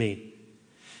attention to me.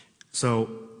 So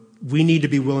we need to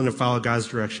be willing to follow God's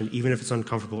direction, even if it's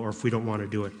uncomfortable or if we don't want to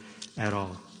do it at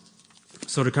all.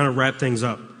 So to kind of wrap things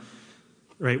up,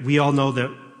 right, we all know that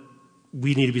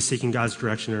we need to be seeking God's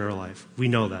direction in our life. We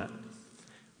know that.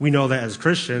 We know that as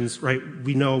Christians, right,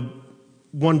 we know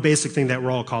one basic thing that we're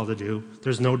all called to do.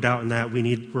 There's no doubt in that.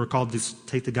 We're called to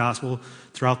take the gospel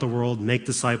throughout the world, make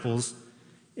disciples,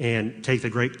 and take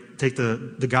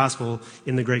the gospel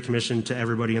in the Great Commission to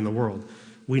everybody in the world.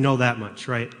 We know that much,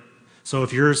 right? So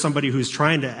if you're somebody who's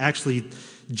trying to actually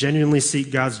genuinely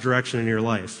seek God's direction in your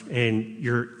life, and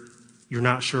you're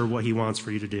not sure what he wants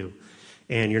for you to do,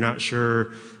 and you're not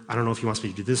sure, I don't know if he wants me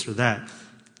to do this or that,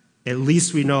 at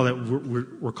least we know that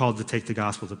we're called to take the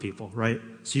gospel to people, right?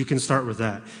 So you can start with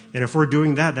that. And if we're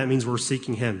doing that, that means we're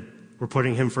seeking him. We're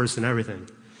putting him first in everything.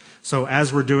 So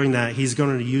as we're doing that, he's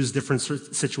going to use different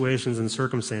situations and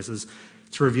circumstances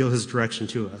to reveal his direction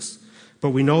to us. But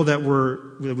we know that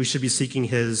we should be seeking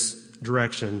his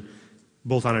direction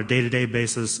both on a day-to-day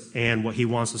basis and what he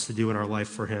wants us to do in our life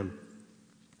for him.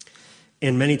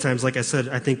 And many times, like I said,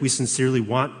 I think we sincerely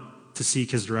want to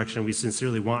seek his direction. We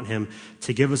sincerely want him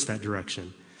to give us that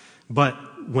direction. But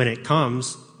when it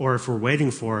comes, or if we're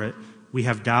waiting for it, we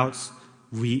have doubts.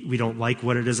 We don't like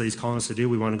what it is that he's calling us to do.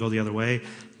 We want to go the other way.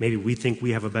 Maybe we think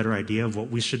we have a better idea of what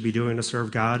we should be doing to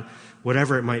serve God.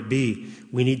 Whatever it might be,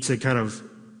 we need to kind of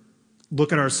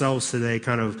look at ourselves today,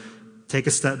 kind of take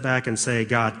a step back and say,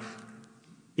 God,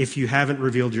 if you haven't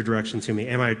revealed your direction to me,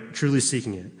 am I truly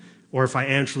seeking it? Or if I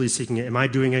am truly seeking it, am I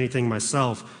doing anything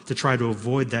myself to try to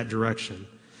avoid that direction?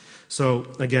 So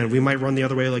again, we might run the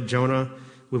other way like Jonah.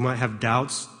 We might have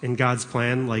doubts in God's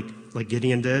plan like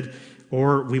Gideon did.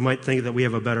 Or we might think that we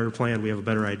have a better plan, we have a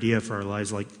better idea for our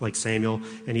lives like Samuel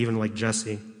and even like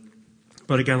Jesse.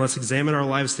 But again, let's examine our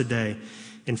lives today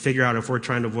and figure out if we're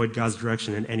trying to avoid God's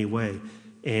direction in any way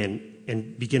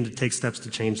and begin to take steps to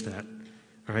change that.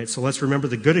 All right, so let's remember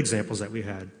the good examples that we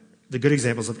had, the good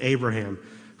examples of Abraham,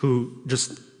 who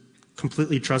just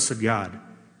completely trusted God.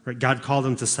 Right? God called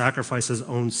him to sacrifice his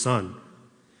own son,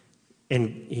 and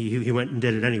he went and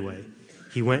did it anyway.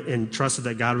 He went and trusted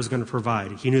that God was going to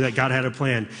provide. He knew that God had a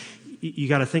plan. You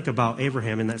got to think about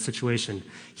Abraham in that situation.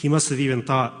 He must have even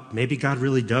thought, maybe God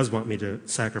really does want me to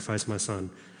sacrifice my son.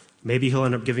 Maybe he'll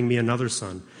end up giving me another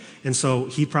son. And so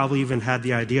he probably even had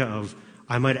the idea of,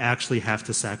 I might actually have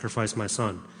to sacrifice my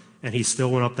son. And he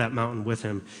still went up that mountain with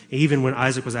him, even when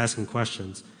Isaac was asking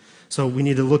questions. So we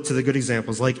need to look to the good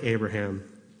examples like Abraham,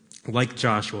 like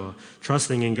Joshua,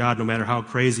 trusting in God no matter how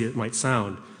crazy it might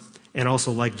sound. And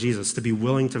also like Jesus, to be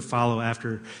willing to follow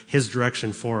after his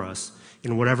direction for us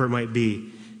in whatever it might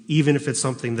be, even if it's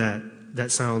something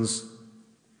that sounds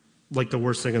like the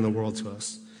worst thing in the world to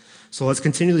us. So let's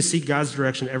continually seek God's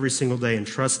direction every single day and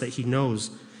trust that he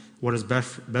knows what is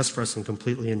best for us and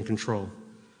completely in control.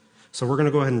 So we're going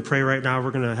to go ahead and pray right now.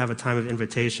 We're going to have a time of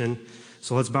invitation.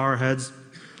 So let's bow our heads.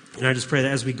 And I just pray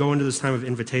that as we go into this time of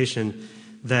invitation,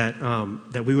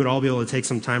 that we would all be able to take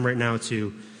some time right now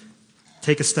to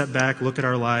take a step back, look at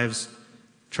our lives,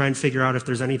 try and figure out if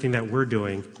there's anything that we're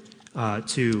doing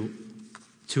to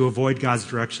avoid God's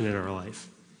direction in our life.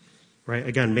 Right?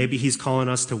 Again, maybe he's calling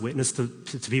us to witness to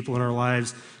people in our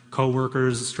lives,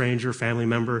 coworkers, stranger, family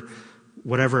member,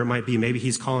 whatever it might be. Maybe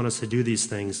he's calling us to do these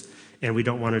things and we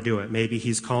don't want to do it. Maybe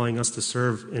he's calling us to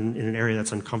serve in an area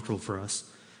that's uncomfortable for us.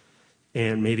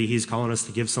 And maybe he's calling us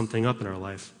to give something up in our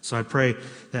life. So I pray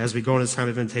that as we go into this time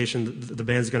of invitation, the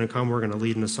band's going to come. We're going to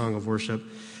lead in a song of worship.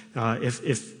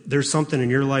 If there's something in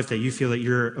your life that you feel that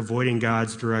you're avoiding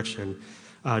God's direction,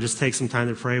 just take some time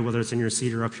to pray, whether it's in your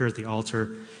seat or up here at the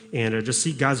altar. And just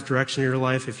seek God's direction in your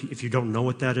life. If you don't know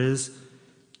what that is,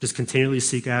 just continually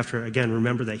seek after it. Again,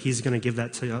 remember that he's going to give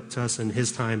that to us in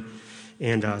his time.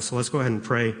 And so let's go ahead and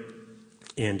pray,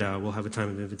 and we'll have a time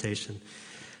of invitation.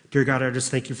 Dear God, I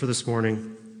just thank you for this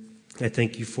morning. I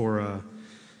thank you for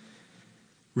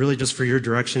really just for your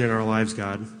direction in our lives,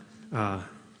 God.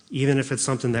 Even if it's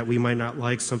something that we might not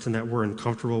like, something that we're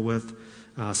uncomfortable with,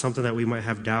 something that we might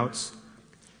have doubts.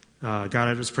 God,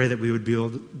 I just pray that we would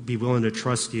be willing to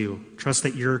trust you. Trust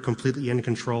that you're completely in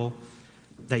control,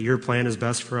 that your plan is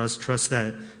best for us. Trust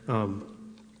that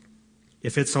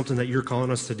if it's something that you're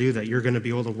calling us to do, that you're going to be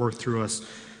able to work through us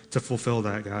to fulfill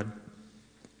that, God.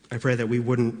 I pray that we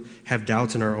wouldn't have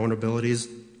doubts in our own abilities,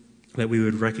 that we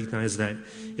would recognize that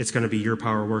it's going to be your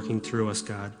power working through us,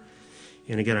 God.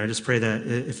 And again, I just pray that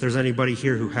if there's anybody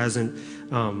here who hasn't,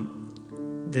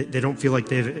 they don't feel like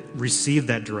they've received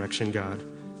that direction, God.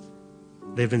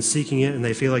 They've been seeking it and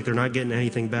they feel like they're not getting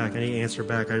anything back, any answer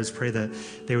back. I just pray that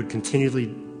they would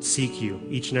continually seek you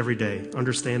each and every day.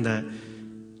 Understand that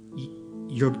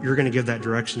you're going to give that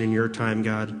direction in your time,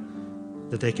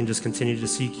 God, that they can just continue to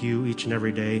seek you each and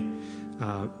every day,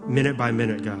 minute by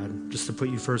minute, God, just to put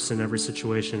you first in every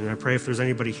situation. And I pray if there's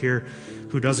anybody here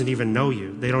who doesn't even know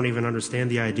you, they don't even understand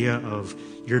the idea of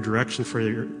your direction for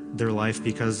their life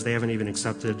because they haven't even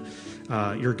accepted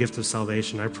your gift of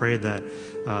salvation. I pray that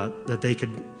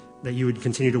that you would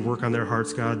continue to work on their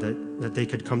hearts, God, that they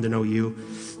could come to know you,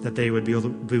 that they would be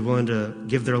willing to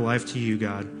give their life to you,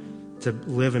 God, to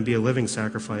live and be a living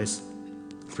sacrifice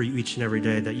for you each and every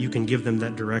day, that you can give them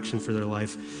that direction for their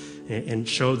life and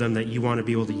show them that you want to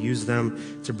be able to use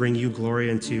them to bring you glory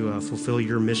and to fulfill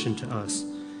your mission to us.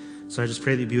 So I just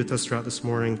pray that you be with us throughout this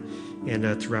morning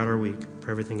and throughout our week.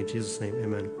 Pray everything in Jesus' name,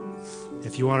 amen.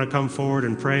 If you want to come forward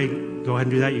and pray, go ahead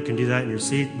and do that. You can do that in your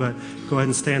seat, but go ahead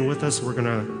and stand with us. We're going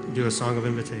to do a song of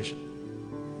invitation.